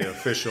USA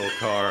official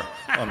car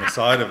on the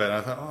side of it.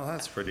 I thought, oh,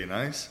 that's pretty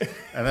nice.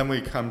 And then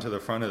we come to the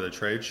front of the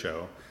trade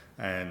show,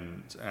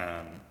 and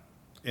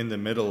in the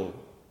middle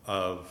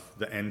of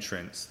the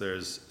entrance,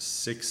 there's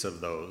 6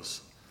 of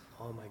those.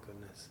 Oh my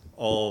goodness.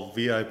 All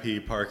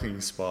VIP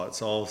parking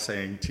spots, all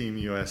saying Team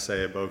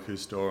USA Bocuse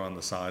store on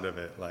the side of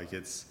it. Like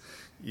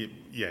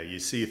you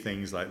see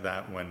things like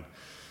that when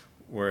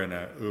we're in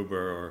an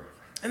Uber or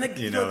and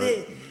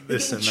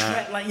this and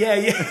that. Like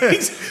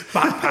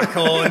backpack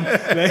on,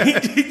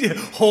 like,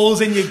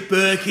 holes in your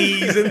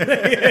burkies, and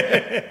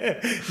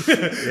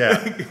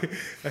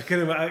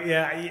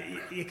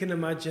you can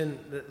imagine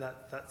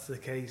that's the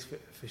case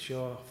for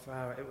sure.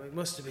 It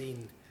must have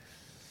been.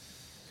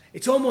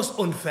 It's almost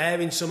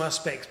unfair in some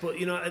aspects,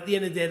 but at the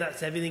end of the day,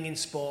 that's everything in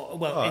sport.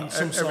 Well, in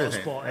some sort of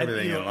sport,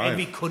 everything in life.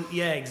 Every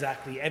country,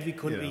 exactly. Every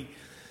country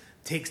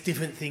takes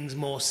different things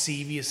more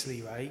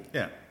seriously, right?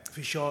 Yeah,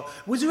 for sure.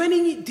 Was there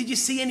any? Did you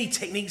see any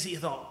techniques that you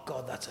thought,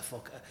 God, that's a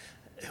fucker?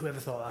 Whoever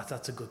thought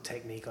that's a good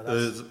technique? Or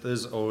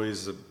there's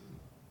always at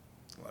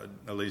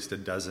least a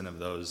dozen of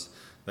those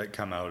that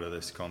come out of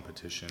this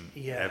competition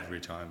every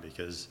time,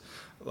 because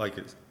like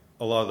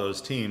a lot of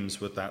those teams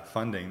with that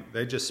funding,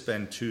 they just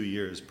spend 2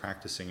 years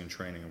practicing and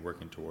training and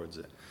working towards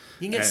it.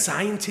 You can get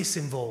scientists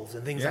involved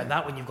and things like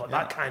that when you've got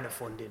that kind of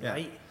funding,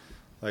 right?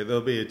 Like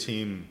there'll be a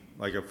team,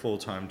 like a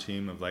full-time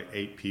team of like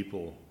 8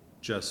 people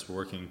just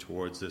working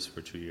towards this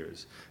for 2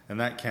 years. And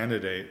that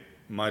candidate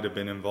might have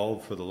been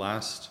involved for the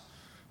last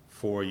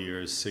 4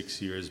 years,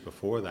 6 years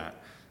before that,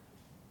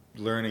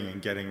 learning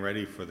and getting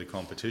ready for the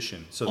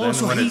competition. So then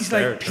so when he's it's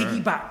like their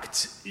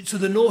piggybacked, so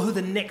they know who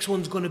the next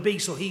one's going to be.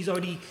 So he's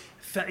already.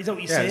 Is that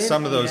what you're saying?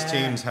 Some of those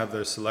teams have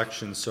their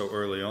selections so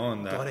early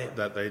on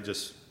that they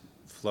just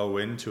flow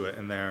into it,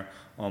 and they're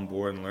on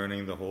board and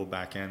learning the whole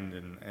back end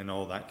and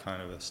all that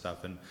kind of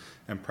stuff,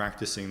 and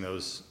practicing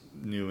those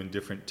new and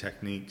different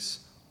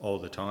techniques all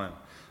the time.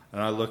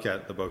 And I look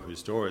at the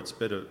Bocuse d'Or, it's a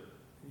bit of,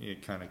 you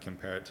kind of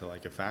compare it to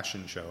like a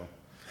fashion show.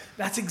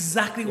 That's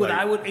exactly what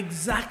I would,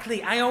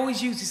 I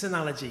always use this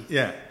analogy.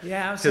 Yeah.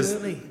 Yeah,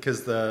 absolutely.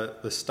 Because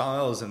the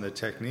styles and the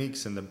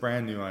techniques and the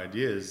brand new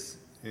ideas,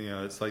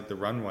 it's like the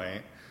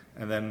runway,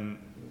 and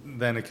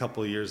then a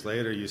couple of years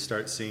later you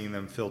start seeing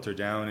them filter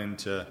down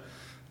into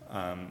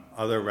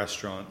other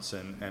restaurants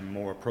and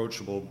more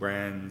approachable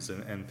brands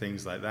and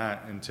things like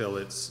that until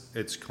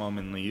it's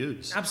commonly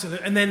used.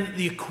 Absolutely. And then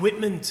the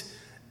equipment,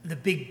 the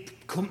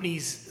big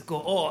companies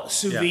go,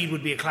 sous vide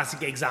would be a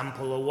classic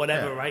example, or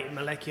whatever, right?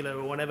 Molecular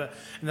or whatever.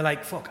 And they're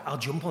like, fuck, I'll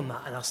jump on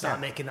that and I'll start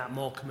making that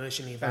more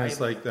commercially viable. And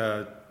it's like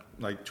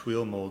like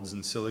twill molds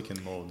and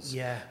silicon molds.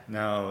 Yeah.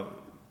 Now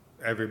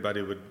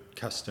everybody would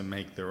custom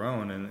make their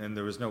own, and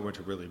there was nowhere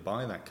to really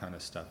buy that kind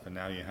of stuff. And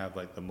now you have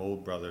like the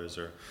Mold Brothers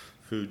or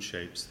Food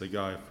Shapes. The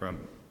guy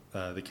from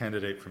the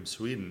candidate from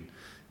Sweden,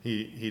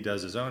 he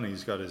does his own.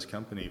 He's got his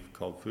company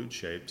called Food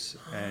Shapes,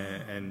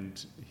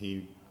 and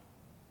he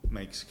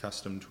makes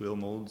custom twill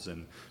molds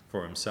and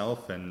for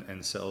himself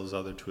and sells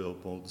other twill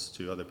molds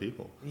to other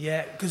people.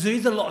 Yeah, because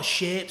there's a lot of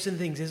shapes and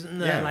things, isn't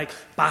there? Yeah. Like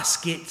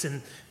baskets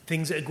and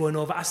things that are going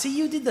over. I see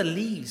you did the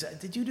leaves.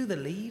 Did you do the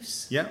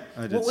leaves? Yeah,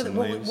 I did some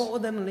leaves. What were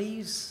them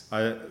leaves?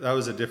 That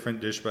was a different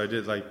dish, but I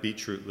did like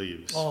beetroot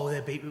leaves. Oh,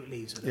 they're beetroot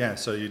leaves. Yeah,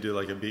 so you do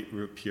like a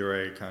beetroot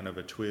puree kind of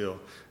a twill,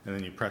 and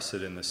then you press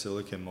it in the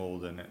silicon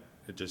mold, and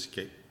it just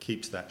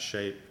keeps that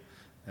shape,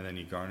 and then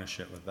you garnish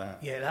it with that.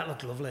 Yeah, that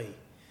looked lovely.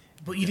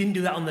 But you didn't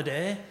do that on the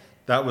day?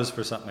 That was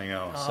for something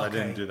else. Oh, okay. I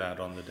didn't do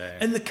that on the day.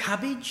 And the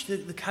cabbage,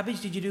 the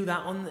cabbage, did you do that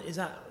on? Is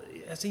that?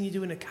 I seen you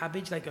doing a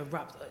cabbage, like a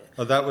wrap.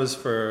 Oh, that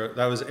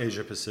was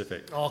Asia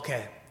Pacific.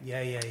 Okay.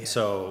 Yeah.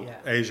 So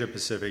Asia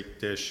Pacific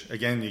dish.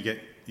 Again, you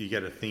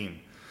get a theme.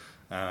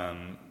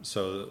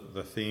 So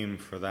the theme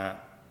for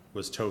that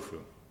was tofu.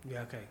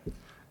 Yeah.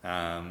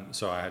 Okay.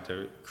 So I had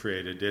to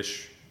create a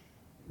dish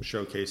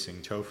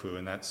showcasing tofu,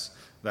 and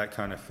that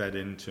kind of fed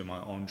into my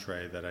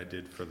entree that I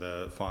did for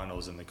the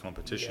finals in the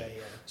competition.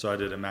 Yeah. So I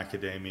did a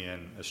macadamia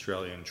and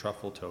Australian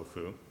truffle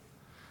tofu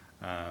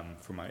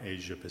for my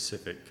Asia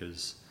Pacific,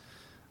 because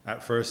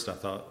at first I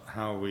thought,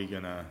 how are we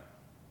gonna,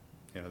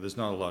 there's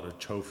not a lot of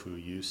tofu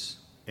use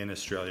in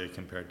Australia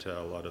compared to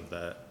a lot of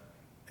the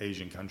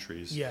Asian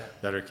countries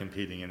that are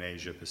competing in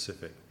Asia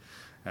Pacific.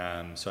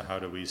 So how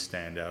do we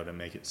stand out and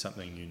make it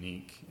something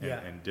unique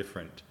and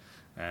different?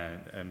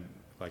 And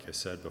like I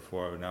said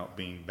before, without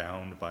being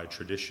bound by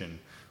tradition,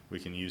 we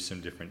can use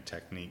some different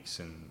techniques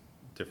and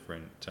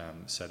different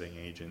setting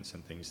agents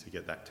and things to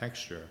get that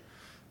texture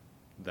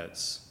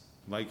that's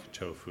like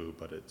tofu,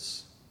 but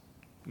it's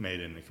made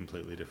in a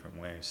completely different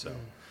way. So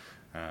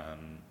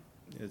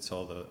it's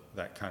all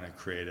that kind of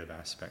creative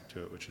aspect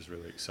to it, which is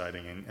really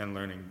exciting, and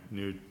learning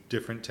new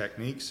different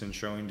techniques and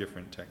showing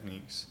different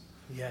techniques.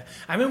 Yeah,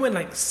 I remember when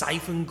like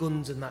siphon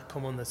guns and that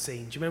come on the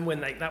scene. Do you remember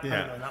when like that? Yeah.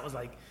 I don't know, that was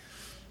like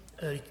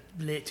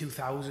late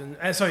 2000.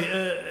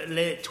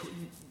 Late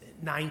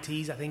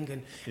 90s, I think,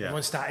 and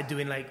everyone started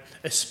doing like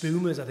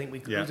espumers. I think we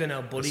was in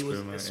our buddy was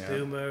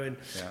espumer and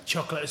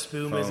chocolate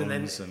espumers, foams and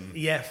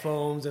then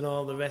foams and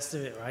all the rest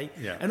of it, right?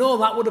 Yeah. And all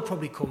that would have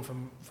probably come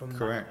from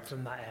Correct.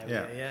 from that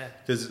area. Yeah.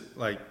 Because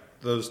like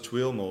those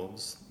twill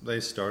molds,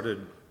 they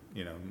started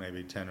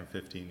maybe 10 or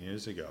 15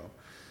 years ago,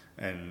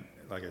 and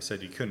like I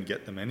said, you couldn't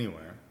get them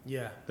anywhere.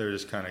 Yeah. They're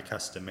just kind of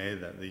custom made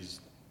that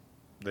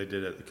they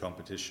did at the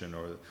competition,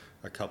 or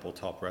a couple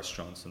top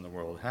restaurants in the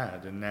world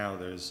had, and now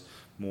there's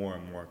more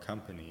and more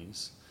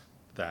companies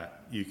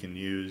that you can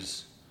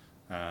use,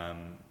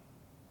 and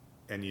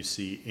you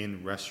see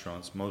in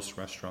restaurants. Most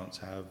restaurants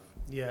have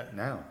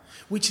now.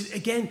 Which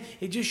again,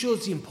 it just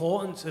shows the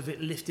importance of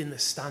it lifting the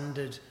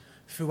standard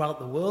throughout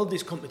the world,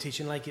 this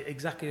competition, like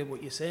exactly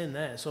what you're saying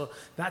there. So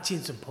that's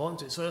important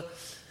to it. So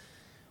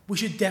we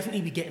should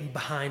definitely be getting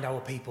behind our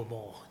people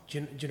more.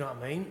 Do you know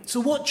what I mean?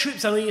 So what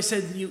trips, I know you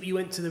said you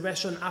went to the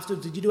restaurant after,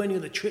 did you do any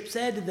other trips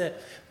there? Did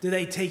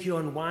they take you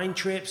on wine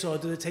trips, or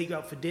did they take you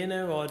out for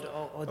dinner, or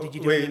did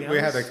you do anything else? We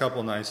had a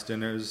couple nice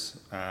dinners,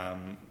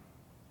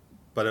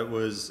 but it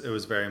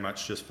was very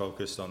much just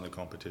focused on the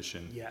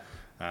competition. Yeah.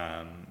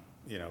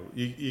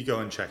 You go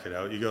and check it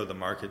out. You go to the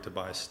market to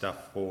buy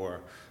stuff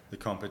for the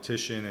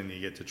competition, and you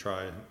get to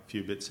try a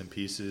few bits and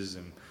pieces,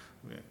 and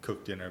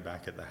cook dinner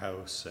back at the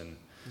house, and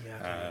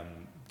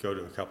go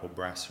to a couple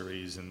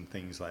brasseries and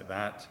things like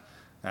that.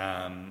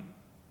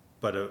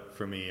 But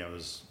for me, I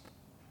was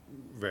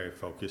very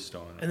focused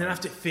on. And then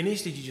after it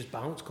finished, did you just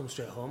bounce, come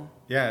straight home?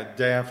 Yeah,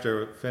 day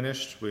after it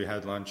finished, we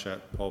had lunch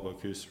at Paul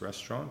Bocuse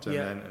restaurant, and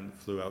then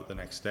flew out the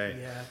next day.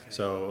 Yeah, okay.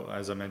 So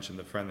as I mentioned,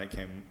 the friend that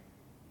came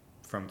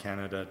from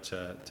Canada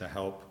to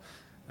help,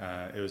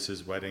 it was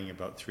his wedding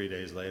about 3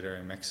 days later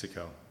in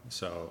Mexico.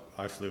 So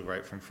I flew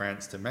right from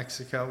France to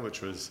Mexico,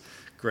 which was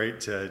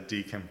great to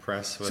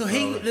decompress with. So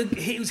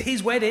it was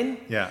his wedding.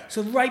 Yeah.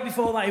 So right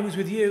before that, he was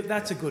with you.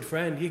 That's a good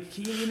friend. You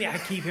need to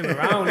keep him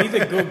around. He's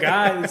a good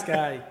guy, this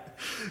guy.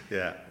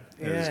 Yeah,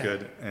 it was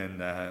good.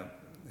 And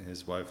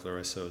his wife,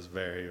 Larissa, was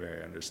very,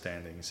 very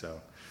understanding.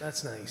 So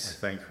that's nice. I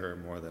thank her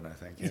more than I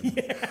thank him.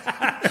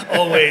 Yeah.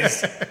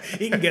 Always.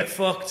 He can get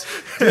fucked.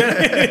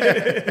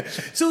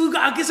 So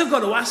I guess I've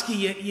got to ask you,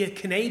 you're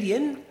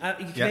Canadian.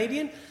 You're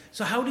Canadian. Yeah.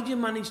 So how did you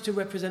manage to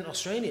represent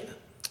Australia?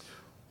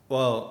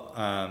 Well,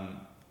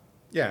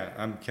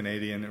 I'm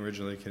Canadian,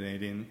 originally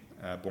Canadian,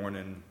 born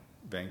in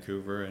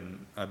Vancouver,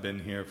 and I've been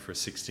here for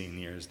 16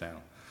 years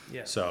now.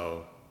 Yeah.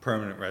 So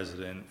permanent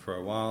resident for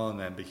a while, and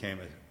then became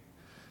a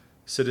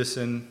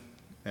citizen,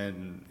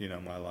 and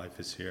my life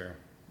is here.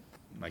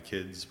 My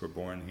kids were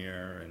born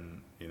here,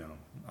 and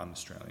I'm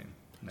Australian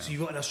now. So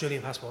you've got an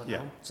Australian passport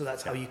now. So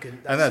that's how you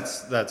can.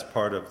 That's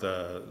part of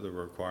the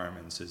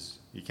requirements. Is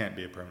you can't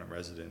be a permanent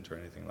resident or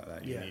anything like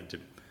that. You need to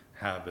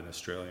have an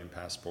Australian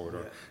passport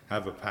or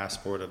have a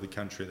passport of the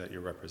country that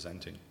you're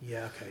representing.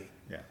 Yeah. Okay.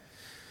 Yeah.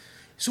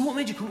 So what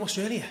made you come to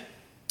Australia?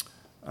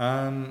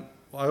 Well,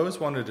 I always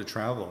wanted to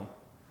travel,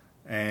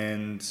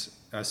 and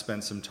I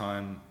spent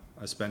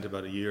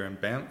about a year in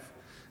Banff,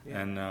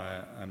 and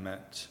I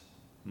met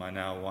my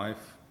now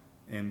wife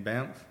in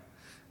Banff.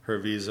 Her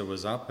visa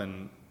was up,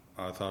 and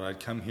I thought I'd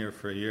come here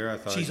for a year. I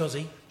thought she's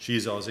Aussie.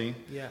 She's Aussie.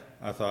 Yeah.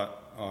 I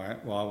thought, all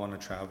right, well, I want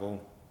to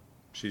travel.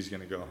 She's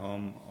going to go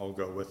home. I'll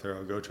go with her.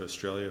 I'll go to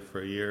Australia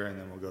for a year, and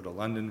then we'll go to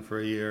London for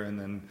a year, and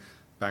then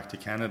back to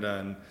Canada.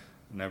 And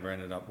never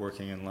ended up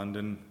working in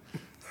London.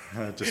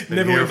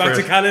 Never went back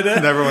to Canada.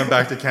 Never went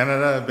back to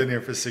Canada. I've been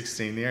here for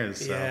 16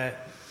 years. So, yeah.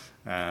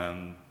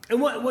 And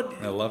what?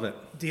 I love it.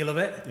 Do you love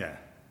it? Yeah.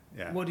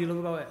 Yeah. What do you love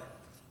about it?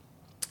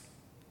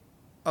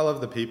 I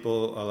love the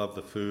people. I love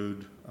the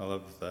food. I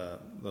love the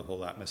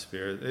whole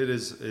atmosphere. It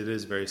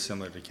is very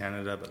similar to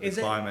Canada, but the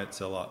climate's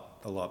a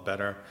lot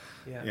better.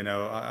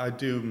 Yeah. I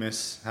do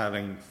miss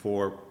having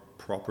 4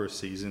 proper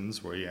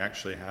seasons where you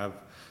actually have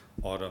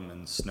autumn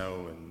and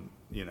snow and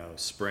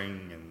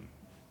spring and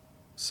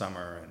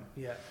summer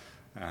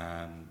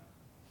and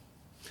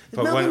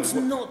but Melbourne's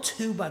not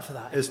too bad for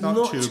that. It's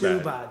not too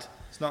bad.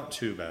 It's not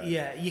too bad.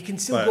 Yeah, you can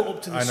still go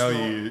up to the snow. I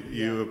know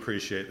you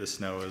appreciate the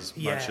snow as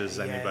much as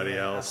anybody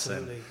else.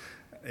 Absolutely.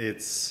 And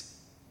it's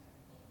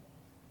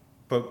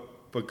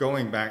but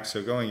going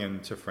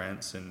into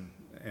France in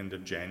end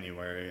of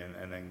January,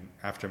 and then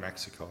after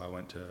Mexico I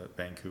went to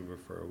Vancouver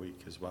for a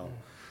week as well.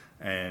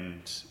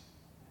 And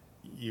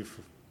you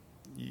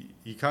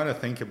kind of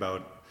think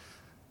about,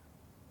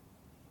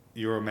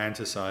 you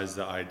romanticize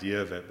the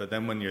idea of it, but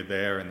then when you're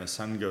there and the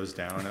sun goes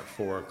down at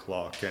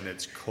 4:00 and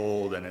it's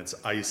cold and it's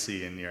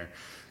icy and you're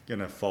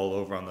gonna fall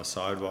over on the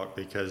sidewalk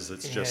because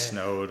it's just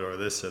snowed or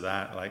this or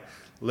that, like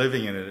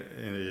living in it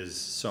is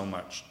so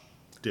much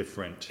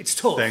different. It's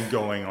tough than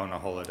going on a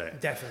holiday.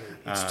 Definitely,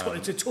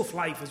 it's a tough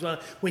life as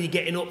well. When you're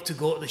getting up to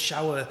go to the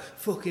shower,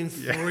 fucking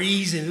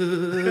freezing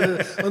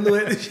on the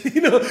way.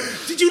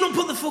 Did you not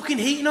put the fucking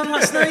heating on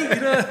last night?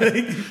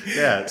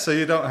 Yeah, so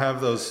you don't have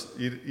those.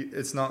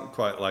 It's not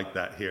quite like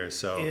that here.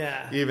 So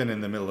even in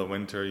the middle of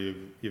winter,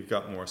 you've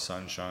got more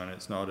sunshine.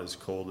 It's not as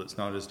cold. It's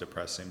not as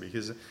depressing,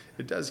 because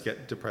it does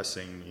get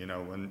depressing.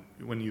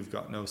 When you've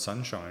got no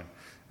sunshine.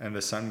 And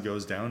the sun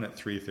goes down at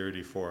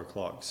 3:30,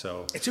 4:00.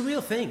 So it's a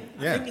real thing.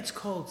 I think it's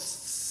called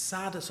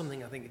SAD or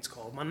something. I think it's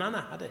called. My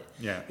nana had it.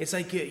 Yeah. It's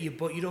like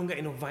but you don't get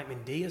enough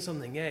vitamin D or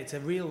something. Yeah, it's a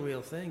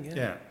real thing. Yeah.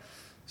 Yeah.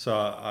 So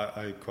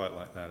I quite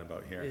like that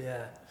about here.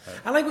 Yeah.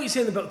 I like what you're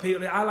saying about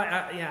people.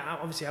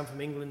 Obviously I'm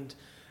from England,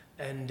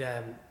 and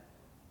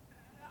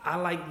I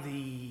like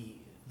the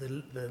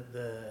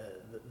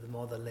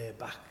more the laid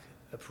back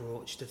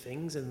approach to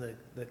things and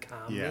the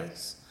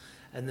calmness. Yeah.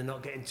 And they're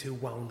not getting too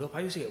wound up.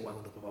 I used to get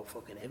wound up about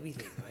fucking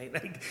everything, right?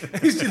 Like,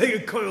 I used to like a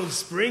coiled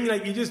spring.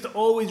 Like, you're just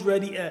always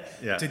ready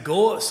to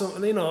go at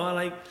something,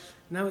 Like,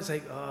 now it's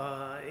like,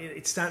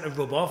 it's starting to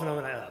rub off, and I'm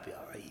like, I'll be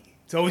all right.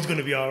 It's always going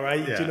to be all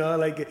right,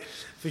 Like,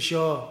 for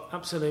sure,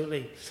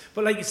 absolutely.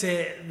 But like you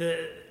say,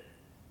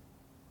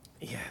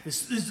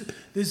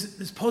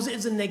 there's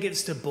positives and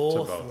negatives to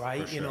both,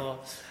 right? Sure.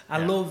 I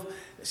love,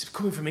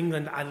 coming from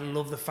England, I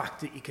love the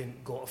fact that you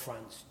can go to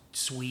France,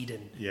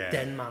 Sweden,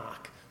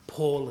 Denmark,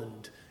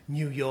 Poland,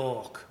 New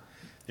York,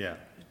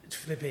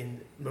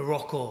 flipping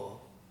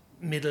Morocco,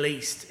 Middle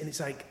East, and it's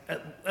like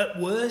at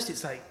worst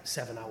it's like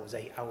 7 hours,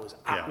 8 hours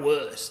at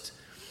worst.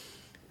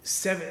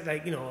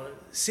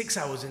 6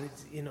 hours, and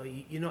it's,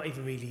 you're not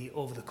even really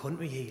over the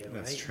country here, right?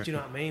 That's true. Do you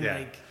know what I mean?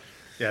 Yeah.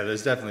 Yeah,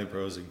 there's definitely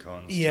pros and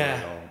cons.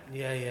 Yeah,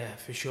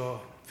 for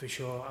sure,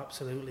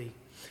 absolutely.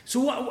 So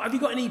what, have you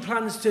got any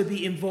plans to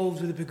be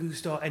involved with the Bocuse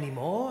store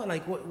anymore?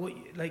 Like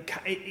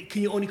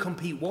can you only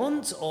compete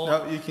once, or?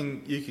 No,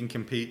 you can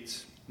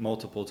compete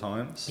multiple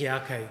times.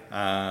 Yeah, okay.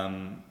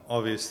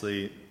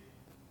 Obviously,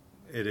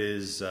 it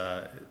is,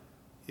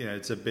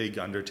 it's a big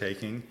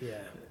undertaking. Yeah.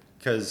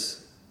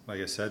 Because, like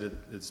I said,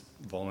 it's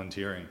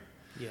volunteering.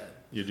 Yeah.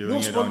 You're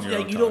doing it on your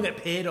own You time. don't get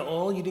paid at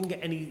all. You didn't get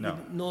any.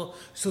 No.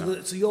 So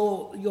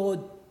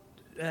your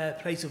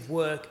place of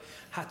work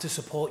had to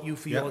support you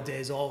for your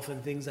days off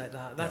and things like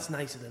that. That's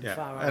nicer than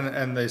far out.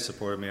 And they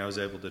supported me. I was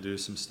able to do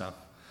some stuff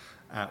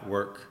at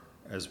work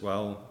as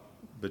well,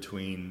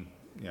 between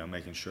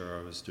making sure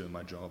I was doing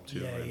my job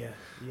too.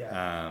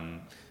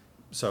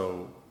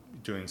 So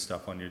doing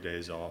stuff on your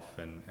days off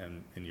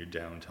and in your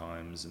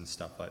downtimes and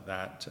stuff like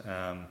that.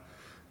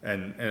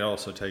 And it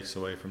also takes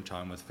away from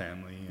time with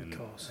family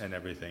and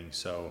everything.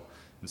 So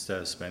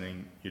instead of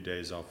spending your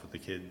days off with the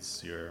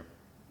kids, you're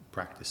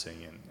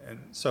practicing. And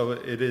so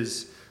it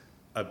is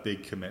a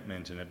big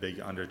commitment and a big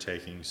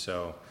undertaking.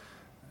 So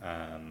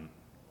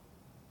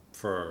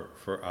for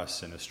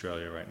us in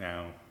Australia right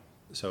now,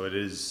 so it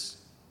is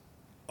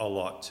a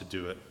lot to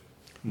do it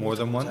more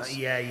than once.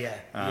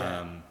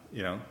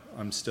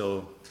 I'm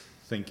still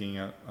thinking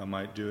I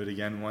might do it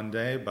again one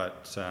day,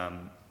 but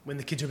when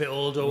the kids are a bit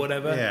older or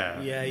whatever.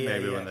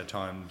 Maybe when the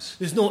time's.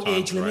 There's no time's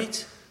age limit.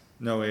 Right.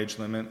 No age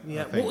limit.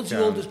 Yeah. I think, what was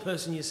the oldest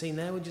person you've seen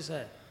there? Would you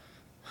say?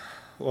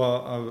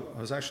 Well, I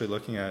was actually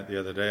looking at it the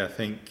other day. I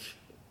think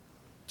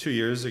 2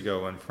 years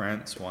ago when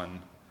France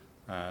won,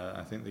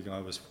 I think the guy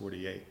was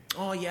 48.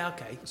 Oh yeah,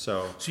 okay.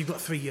 So you've got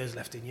 3 years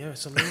left in you or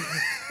something.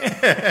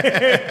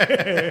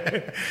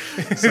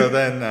 So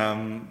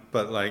then,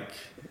 but like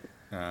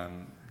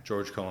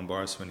George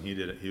Columbaris, when he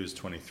did it, he was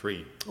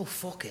 23. Oh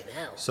fucking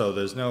hell! So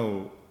there's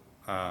no.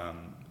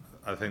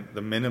 I think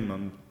the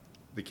minimum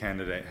the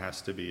candidate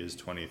has to be is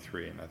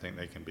 23, and I think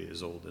they can be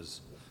as old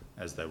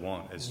as they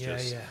want. It's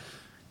just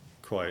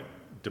quite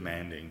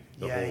demanding,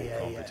 the whole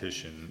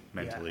competition,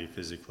 mentally,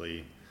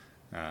 physically.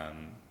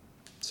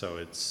 So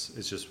it's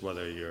just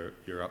whether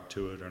you're up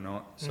to it or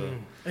not. So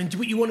and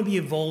do you want to be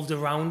involved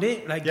around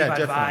it, like give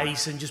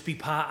advice and just be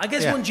part? I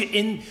guess once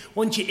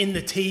you're in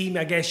the team,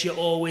 I guess you're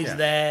always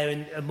there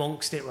and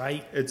amongst it,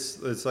 right?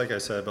 It's like I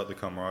said about the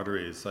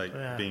camaraderie. It's like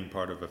being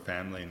part of a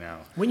family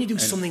now. When you do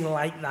something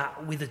like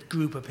that with a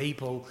group of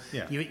people,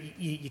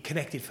 you're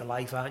connected for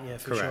life, aren't you?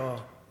 For Correct.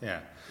 sure.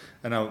 Yeah,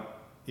 and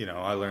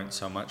I learned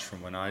so much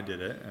from when I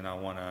did it, and I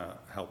want to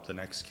help the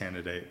next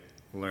candidate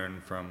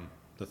learn from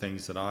the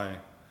things that I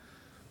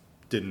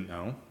didn't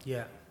know,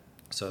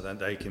 so that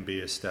they can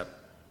be a step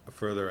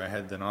further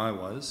ahead than I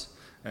was,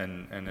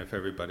 and if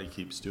everybody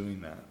keeps doing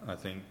that, I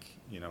think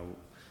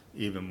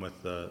even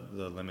with the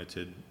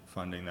limited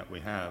funding that we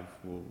have,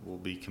 we'll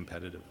be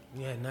competitive.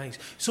 Yeah, nice.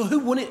 So who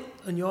won it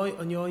on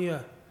your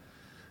year?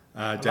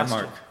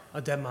 Denmark.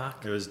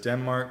 Denmark. It was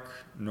Denmark,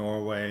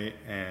 Norway,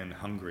 and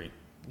Hungary.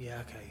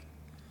 Yeah, okay.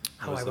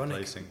 How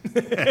ironic. The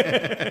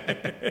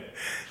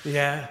placing.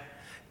 Yeah,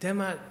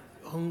 Denmark.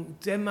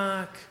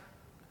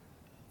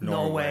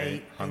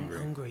 Norway, Hungary.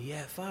 And Hungary,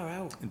 yeah, far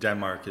out.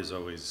 Denmark is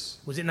always.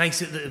 Was it nice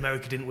that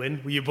America didn't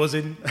win? Were you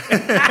buzzing?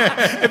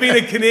 Being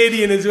a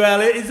Canadian as well,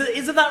 is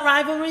there that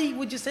rivalry?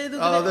 Would you say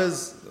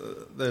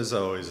there's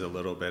always a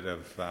little bit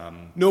of.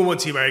 No one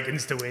wants the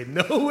Americans to win.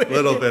 No way.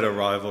 Little bit of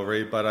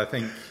rivalry, but I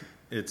think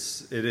it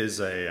is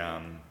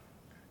a.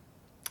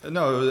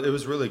 No, it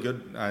was really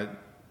good.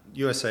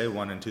 USA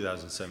won in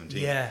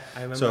 2017. Yeah,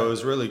 I remember. So it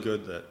was really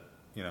good that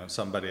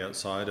somebody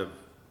outside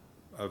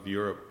of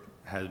Europe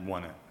had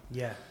won it.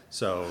 Yeah.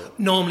 So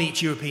normally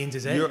it's Europeans,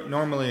 is it?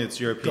 Normally it's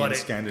European,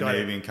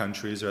 Scandinavian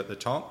countries are at the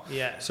top.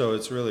 Yeah. So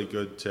it's really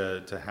good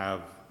to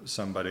have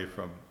somebody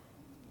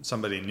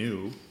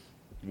new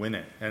win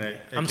it, and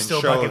it I'm can still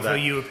show banging that. for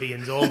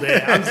Europeans all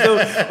day. I'm still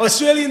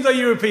Australians or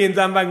Europeans.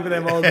 I'm banging for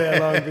them all day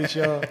long, be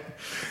sure.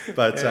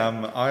 But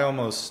I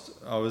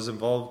was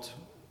involved.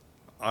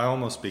 I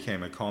almost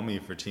became a commie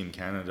for Team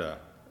Canada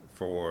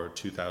for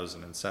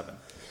 2007.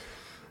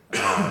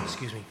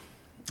 Excuse me.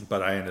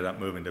 But I ended up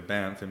moving to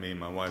Banff, and me and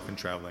my wife, and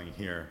travelling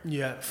here.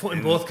 Yeah,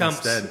 in both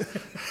camps. Instead.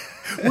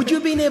 Would you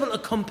have been able to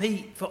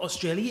compete for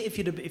Australia if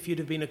you'd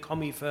have been a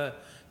commie for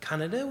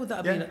Canada? Would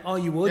that have been? Oh,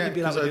 you would. Yeah, you'd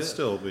be able to I'd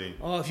still be.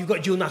 Oh, if you've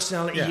got dual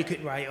nationality, you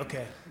could. Right.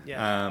 Okay.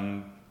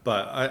 Yeah.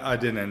 But I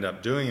didn't end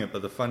up doing it.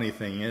 But the funny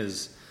thing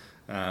is,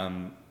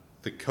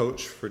 the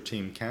coach for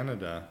Team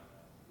Canada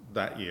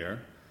that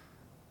year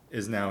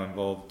is now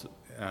involved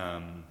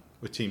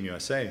with Team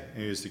USA.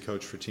 He was the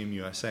coach for Team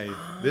USA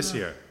this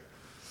year.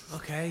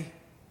 Okay.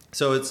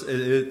 So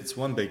it's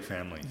one big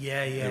family.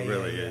 Yeah, it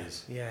really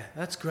is. Yeah,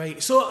 that's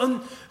great.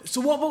 So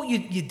what about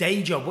your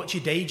day job? What's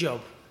your day job?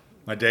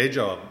 My day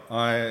job,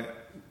 I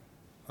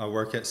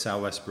work at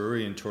Sou'Wester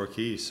Brewery in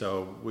Torquay.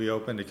 So we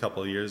opened a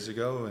couple of years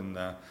ago in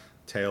the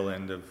tail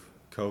end of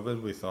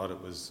COVID. We thought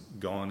it was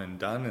gone and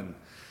done, and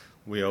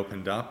we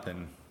opened up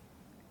and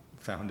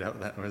found out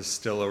that was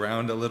still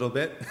around a little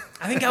bit.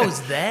 I think I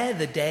was there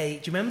the day.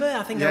 Do you remember?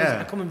 I think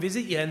I come and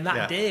visit you, and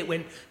that day it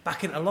went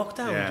back into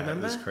lockdown. Do you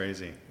remember? It was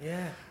crazy.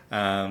 Yeah.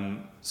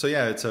 So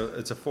yeah, it's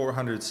a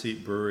 400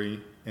 seat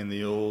brewery in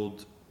the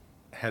old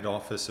head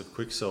office of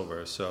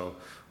Quicksilver. So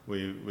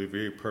we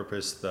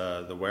repurposed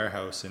the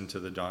warehouse into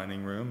the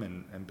dining room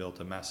and built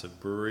a massive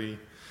brewery,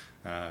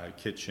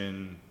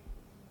 kitchen,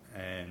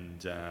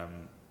 and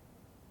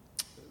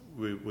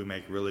we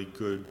make really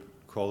good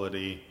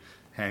quality,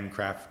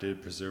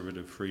 handcrafted,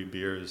 preservative-free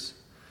beers.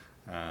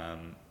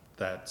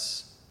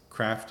 That's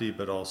crafty,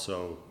 but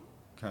also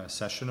kind of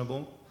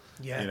sessionable.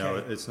 Yeah, you know,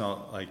 it's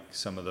not like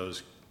some of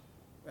those,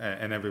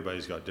 and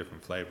everybody's got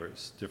different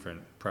flavors,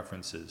 different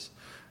preferences,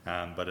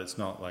 but it's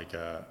not like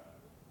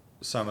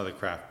some of the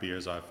craft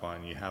beers I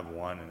find you have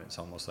one and it's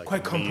almost like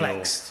quite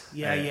complex.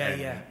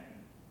 Yeah.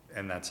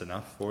 And that's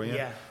enough for you.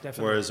 Yeah,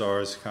 definitely. Whereas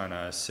ours kind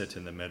of sit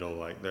in the middle,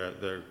 like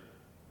they're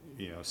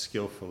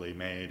skillfully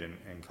made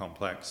and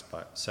complex,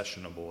 but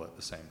sessionable at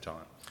the same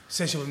time.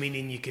 Sessionable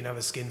meaning you can have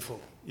a skinful.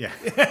 Yeah.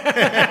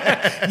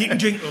 You can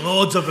drink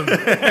loads of them.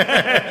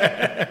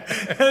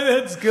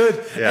 That's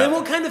good. Yeah. And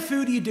what kind of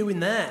food are you doing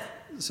there?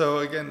 So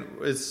again,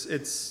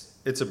 it's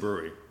a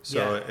brewery,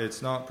 so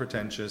it's not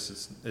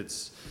pretentious.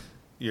 It's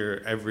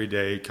your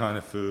everyday kind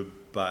of food,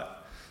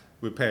 but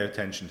we pay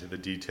attention to the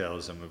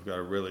details, and we've got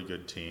a really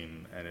good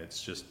team, and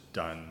it's just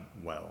done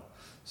well.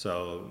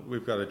 So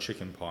we've got a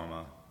chicken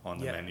parma on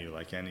the menu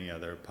like any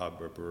other pub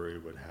or brewery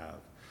would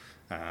have,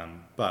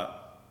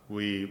 but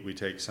we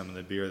take some of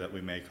the beer that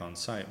we make on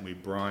site and we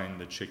brine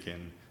the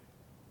chicken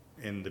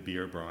in the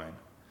beer brine.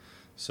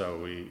 So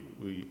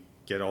we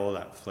get all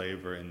that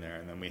flavor in there,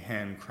 and then we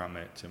hand crumb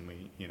it, and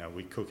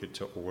we cook it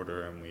to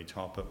order, and we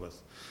top it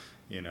with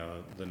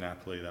the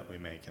Napoli that we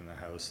make in the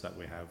house that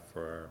we have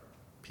for our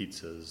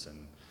pizzas,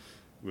 and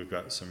we've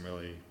got some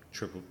really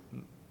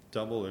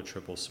double or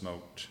triple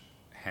smoked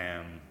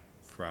ham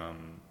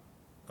from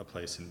a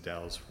place in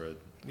Dalesford,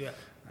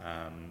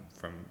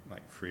 from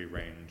like free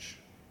range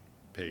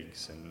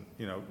pigs, and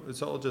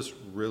it's all just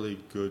really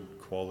good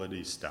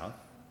quality stuff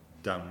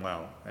done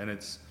well, and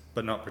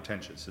but not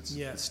pretentious.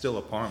 It's still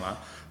a Parma,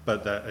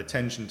 but that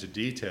attention to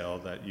detail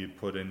that you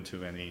put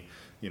into any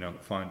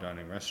fine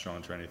dining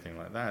restaurant or anything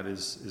like that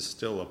is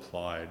still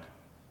applied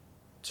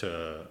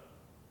to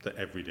the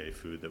everyday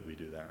food that we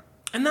do there.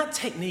 And that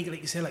technique,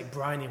 like you say, like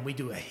brining, we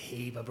do a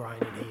heap of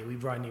brining here. We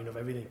brine of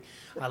everything.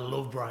 I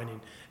love brining.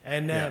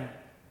 And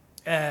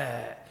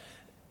at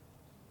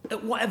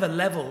whatever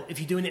level, if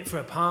you're doing it for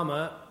a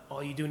Parma,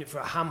 or you're doing it for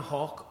a ham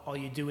hock, or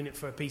you're doing it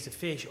for a piece of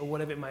fish, or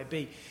whatever it might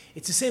be,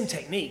 it's the same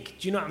technique.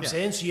 Do you know what I'm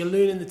saying? So you're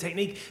learning the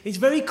technique. It's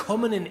very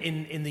common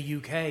in the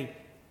UK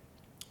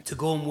to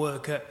go and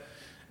work at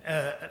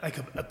like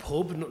a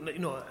pub.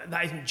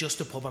 That isn't just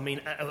a pub. I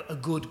mean, a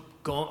good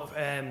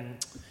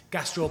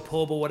gastro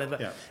pub or whatever.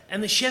 Yeah.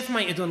 And the chef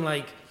might have done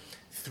like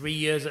 3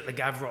 years at the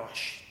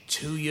Gavroche,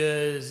 2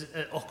 years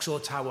at Oxo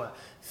Tower,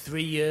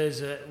 3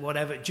 years at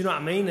whatever. Do you know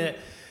what I mean?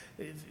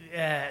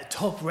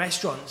 Top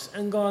restaurants,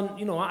 and gone,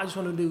 what, I just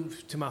want to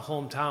move to my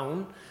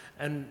hometown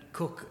and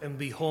cook and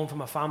be home for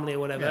my family or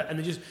whatever, and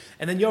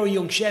then you're a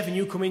young chef and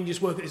you come in,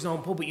 just work at this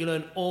own pub, but you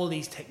learn all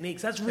these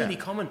techniques. That's really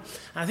common, and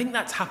I think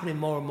that's happening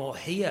more and more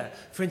here.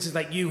 For instance,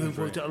 like you, who've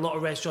worked at a lot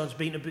of restaurants,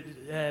 been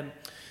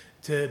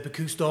to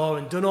Bocuse d'Or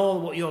and done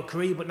all what your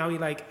career, but now you're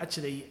like,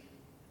 actually,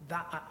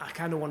 that I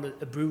kind of want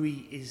a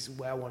brewery is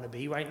where I want to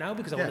be right now,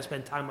 because I want to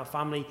spend time with my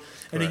family.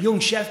 And a young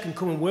chef can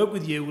come and work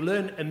with you,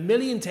 learn a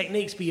million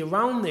techniques, be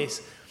around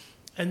this,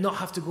 and not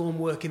have to go and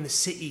work in the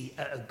city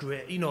at a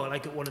great,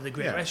 like at one of the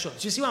great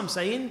restaurants. Do you see what I'm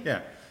saying?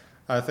 Yeah,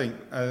 I think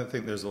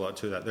there's a lot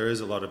to that. There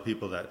is a lot of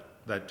people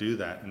that do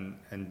that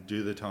and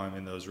do the time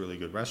in those really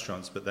good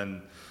restaurants, but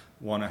then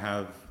want to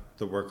have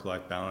the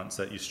work-life balance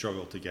that you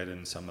struggle to get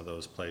in some of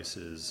those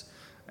places,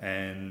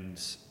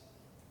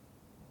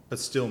 but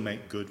still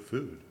make good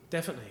food.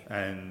 Definitely.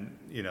 And,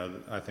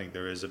 I think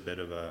there is a bit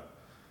of a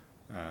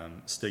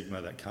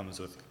stigma that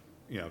comes with,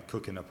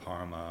 cooking a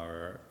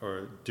Parma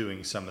or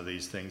doing some of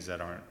these things that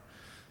aren't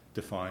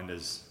defined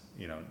as,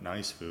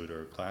 nice food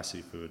or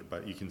classy food,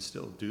 but you can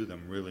still do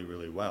them really,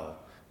 really well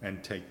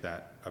and take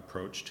that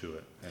approach to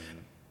it.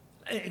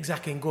 And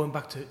exactly. And going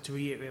back to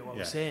reiterate what I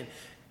was saying,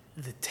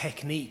 the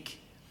technique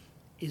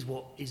is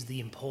what is the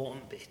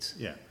important bit.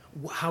 Yeah.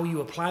 How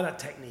you apply that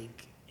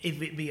technique,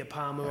 if it be a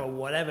Parma or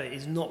whatever,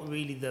 is not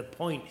really the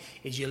point.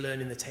 Is you're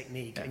learning the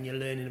technique and you're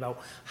learning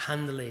about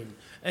handling.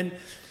 And,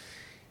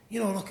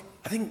 look,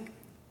 I think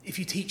if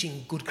you're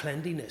teaching good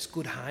cleanliness,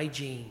 good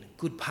hygiene,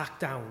 good pack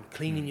down,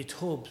 cleaning your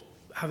tubs,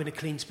 having a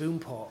clean spoon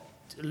pot,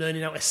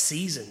 learning how to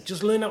season,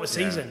 just learn how to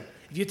season.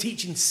 If you're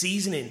teaching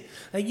seasoning,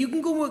 like you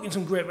can go work in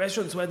some great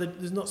restaurants where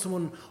there's not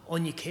someone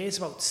on your case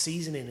about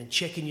seasoning and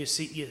checking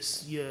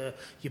your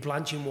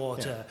blanching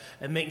water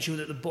and making sure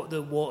that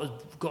the water's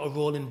got a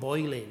rolling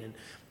boiling,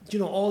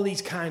 and all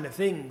these kind of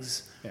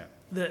things. Yeah.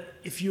 That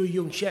if you're a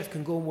young chef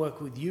can go and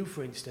work with you,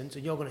 for instance,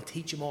 and you're going to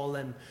teach them all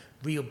them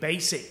real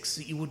basics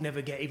that you would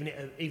never get even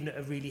at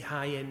a really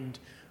high end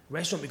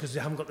restaurant, because they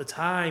haven't got the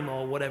time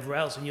or whatever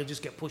else, and you'll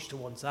just get pushed to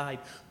one side,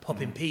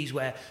 popping peas.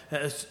 Where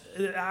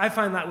I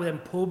find that with them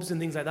pubs and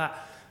things like that,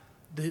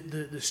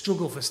 the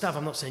struggle for staff.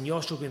 I'm not saying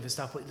you're struggling for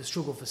staff, but the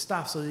struggle for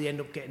staff. So they end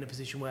up getting in a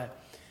position where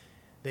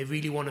they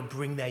really want to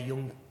bring their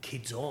young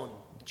kids on.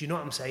 Do you know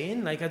what I'm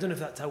saying? Like, I don't know if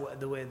that's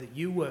the way that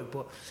you work,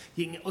 but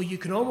you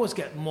can almost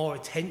get more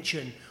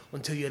attention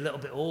until you're a little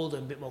bit older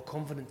and a bit more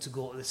confident to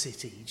go to the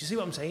city. Do you see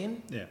what I'm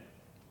saying? Yeah.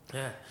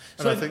 Yeah.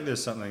 And I think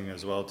there's something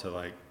as well to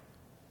like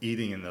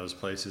eating in those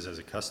places as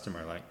a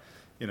customer. Like,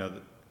 you know,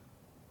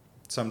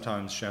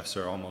 sometimes chefs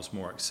are almost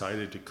more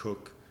excited to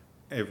cook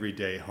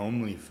everyday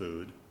homely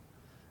food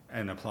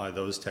and apply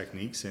those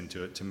techniques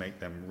into it to make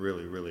them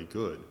really, really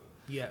good.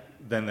 Yeah.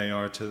 Than they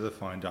are to the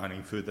fine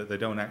dining food that they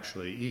don't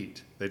actually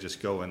eat. They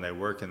just go and they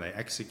work and they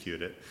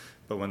execute it.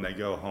 But when they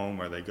go home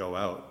or they go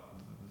out,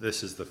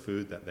 this is the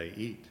food that they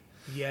eat.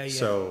 Yeah, yeah.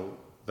 So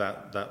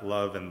that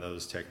love and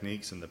those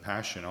techniques and the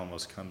passion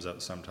almost comes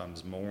out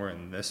sometimes more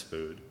in this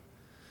food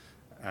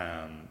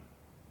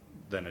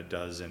than it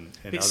does in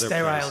other places.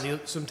 Sterile.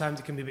 Sometimes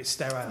it can be a bit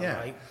sterile, yeah.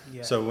 right?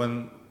 Yeah. So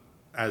when,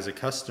 as a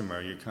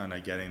customer, you're kind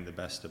of getting the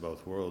best of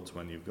both worlds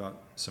when you've got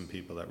some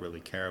people that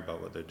really care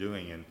about what they're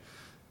doing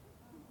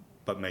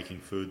but making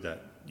food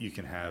that you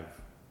can have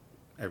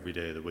every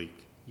day of the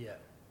week. Yeah.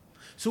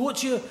 So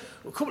what's your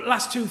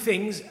last two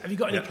things? Have you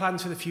got any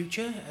plans for the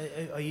future?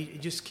 Are you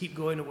just keep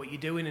going at what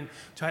you're doing and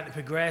trying to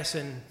progress?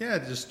 And yeah,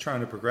 just trying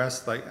to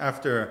progress. Like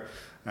after,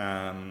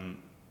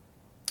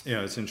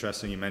 it's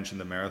interesting you mentioned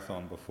the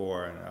marathon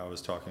before, and I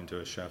was talking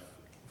to a chef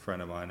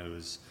friend of mine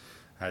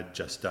had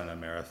just done a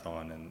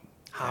marathon and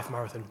half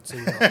marathon. So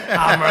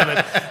half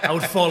marathon. I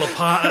would fall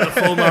apart at a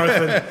full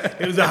marathon.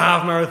 It was a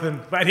half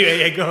marathon. But anyway,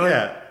 yeah, go on.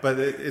 Yeah, but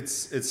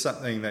it's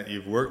something that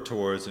you've worked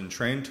towards and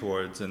trained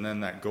towards, and then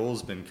that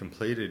goal's been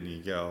completed, and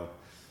you go,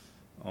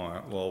 all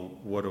right, well,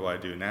 what do I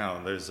do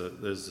now? There's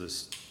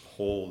this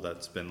hole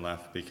that's been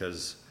left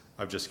because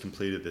I've just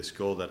completed this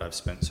goal that I've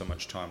spent so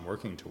much time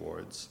working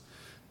towards.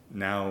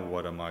 Now,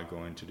 what am I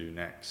going to do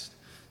next?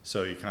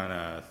 So you kind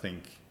of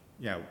think,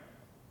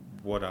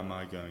 what am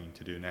I going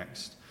to do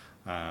next?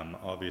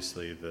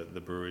 Obviously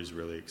the brewery is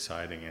really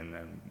exciting,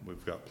 and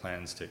we've got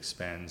plans to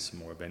expand some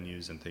more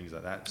venues and things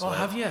like that. So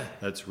have you?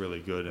 That's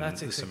really good, and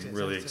there's some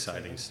really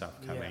exciting stuff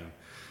coming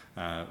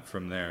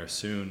from there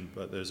soon.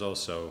 But there's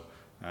also,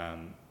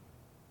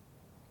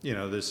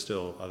 there's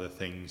still other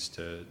things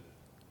to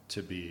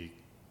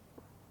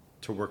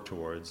work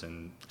towards.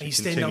 And are you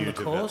staying down the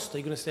coast? Are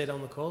you going to stay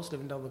down the coast,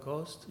 living down the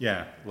coast?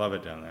 Yeah, love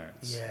it down there.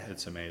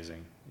 It's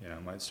amazing. I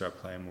might start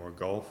playing more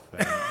golf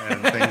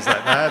and things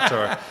like that,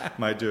 or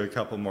might do a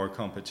couple more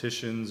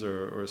competitions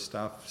or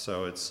stuff.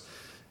 So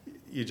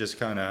you just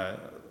kind of,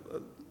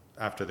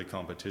 after the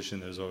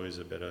competition, there's always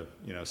a bit of,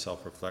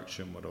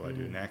 self-reflection. What do I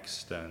do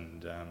next?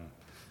 And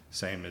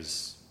same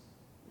as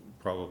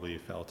probably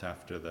felt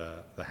after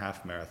the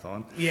half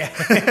marathon. Yeah.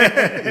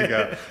 You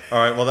go, all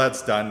right, well,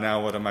 that's done.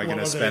 Now what am I going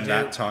to spend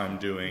that time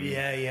doing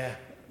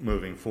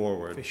moving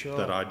forward? For sure.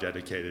 That I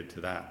dedicated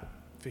to that.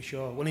 For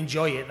sure. Well,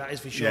 enjoy it, that is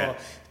for sure. Yeah.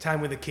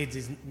 Time with the kids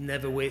is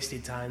never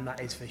wasted time,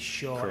 that is for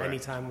sure. Correct. Any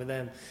time with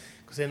them,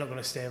 because they're not going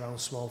to stay around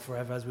small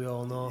forever, as we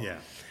all know. Yeah.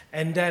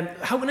 And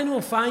how can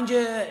anyone find you?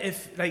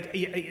 If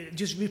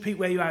just repeat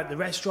where you are at the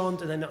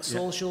restaurant, and then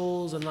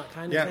socials and that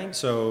kind of thing. Yeah.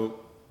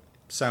 So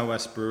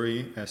Sou'Wester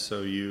Brewery,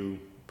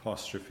 SOU''WEST.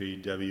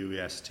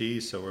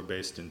 So we're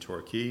based in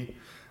Torquay.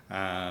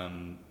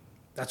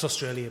 That's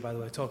Australia, by the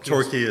way.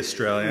 Torquay,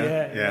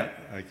 Australia. Yeah.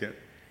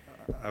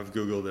 I've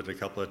Googled it a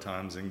couple of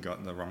times and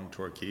gotten the wrong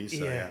Torquay.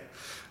 So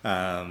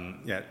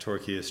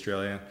Torquay,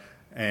 Australia.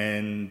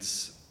 And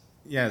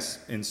yes,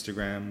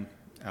 Instagram,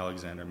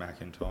 Alexander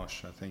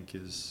McIntosh, I think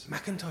is...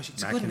 McIntosh,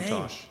 it's a good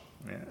name.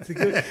 Yeah. It's a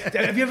good,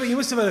 you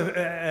must have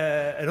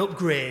an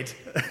upgrade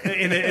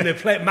in a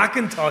plate.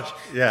 McIntosh.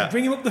 Yeah.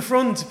 Bring him up the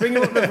front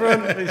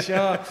for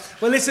sure.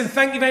 Well, listen,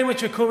 thank you very much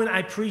for coming. I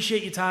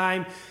appreciate your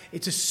time.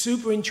 It's a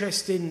super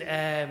interesting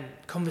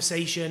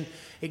conversation.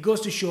 It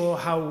goes to show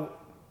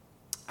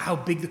how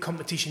big the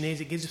competition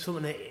is. It gives us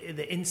something,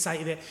 the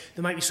insight of it.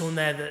 There might be someone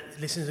there that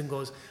listens and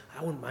goes,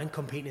 I wouldn't mind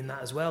competing in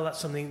that as well. That's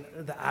something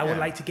that I would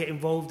like to get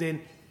involved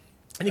in.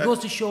 And it goes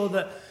to show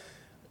that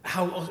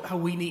how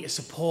we need to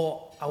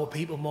support our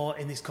people more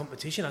in this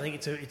competition. I think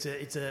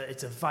it's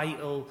a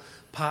vital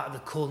part of the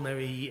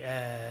culinary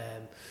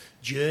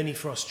journey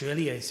for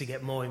Australia is to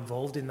get more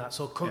involved in that.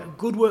 So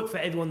good work for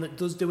everyone that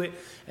does do it.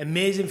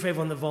 Amazing for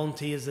everyone that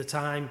volunteers the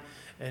time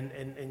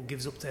and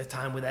gives up their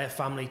time with their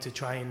family to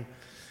try and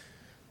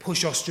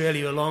push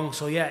Australia along.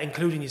 So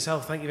including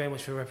yourself, thank you very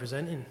much for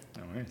representing.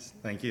 No worries.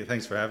 Thank you.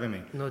 Thanks for having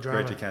me. No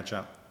drama. Great to catch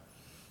up.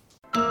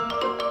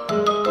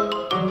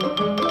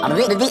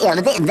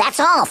 That's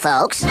all,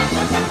 folks.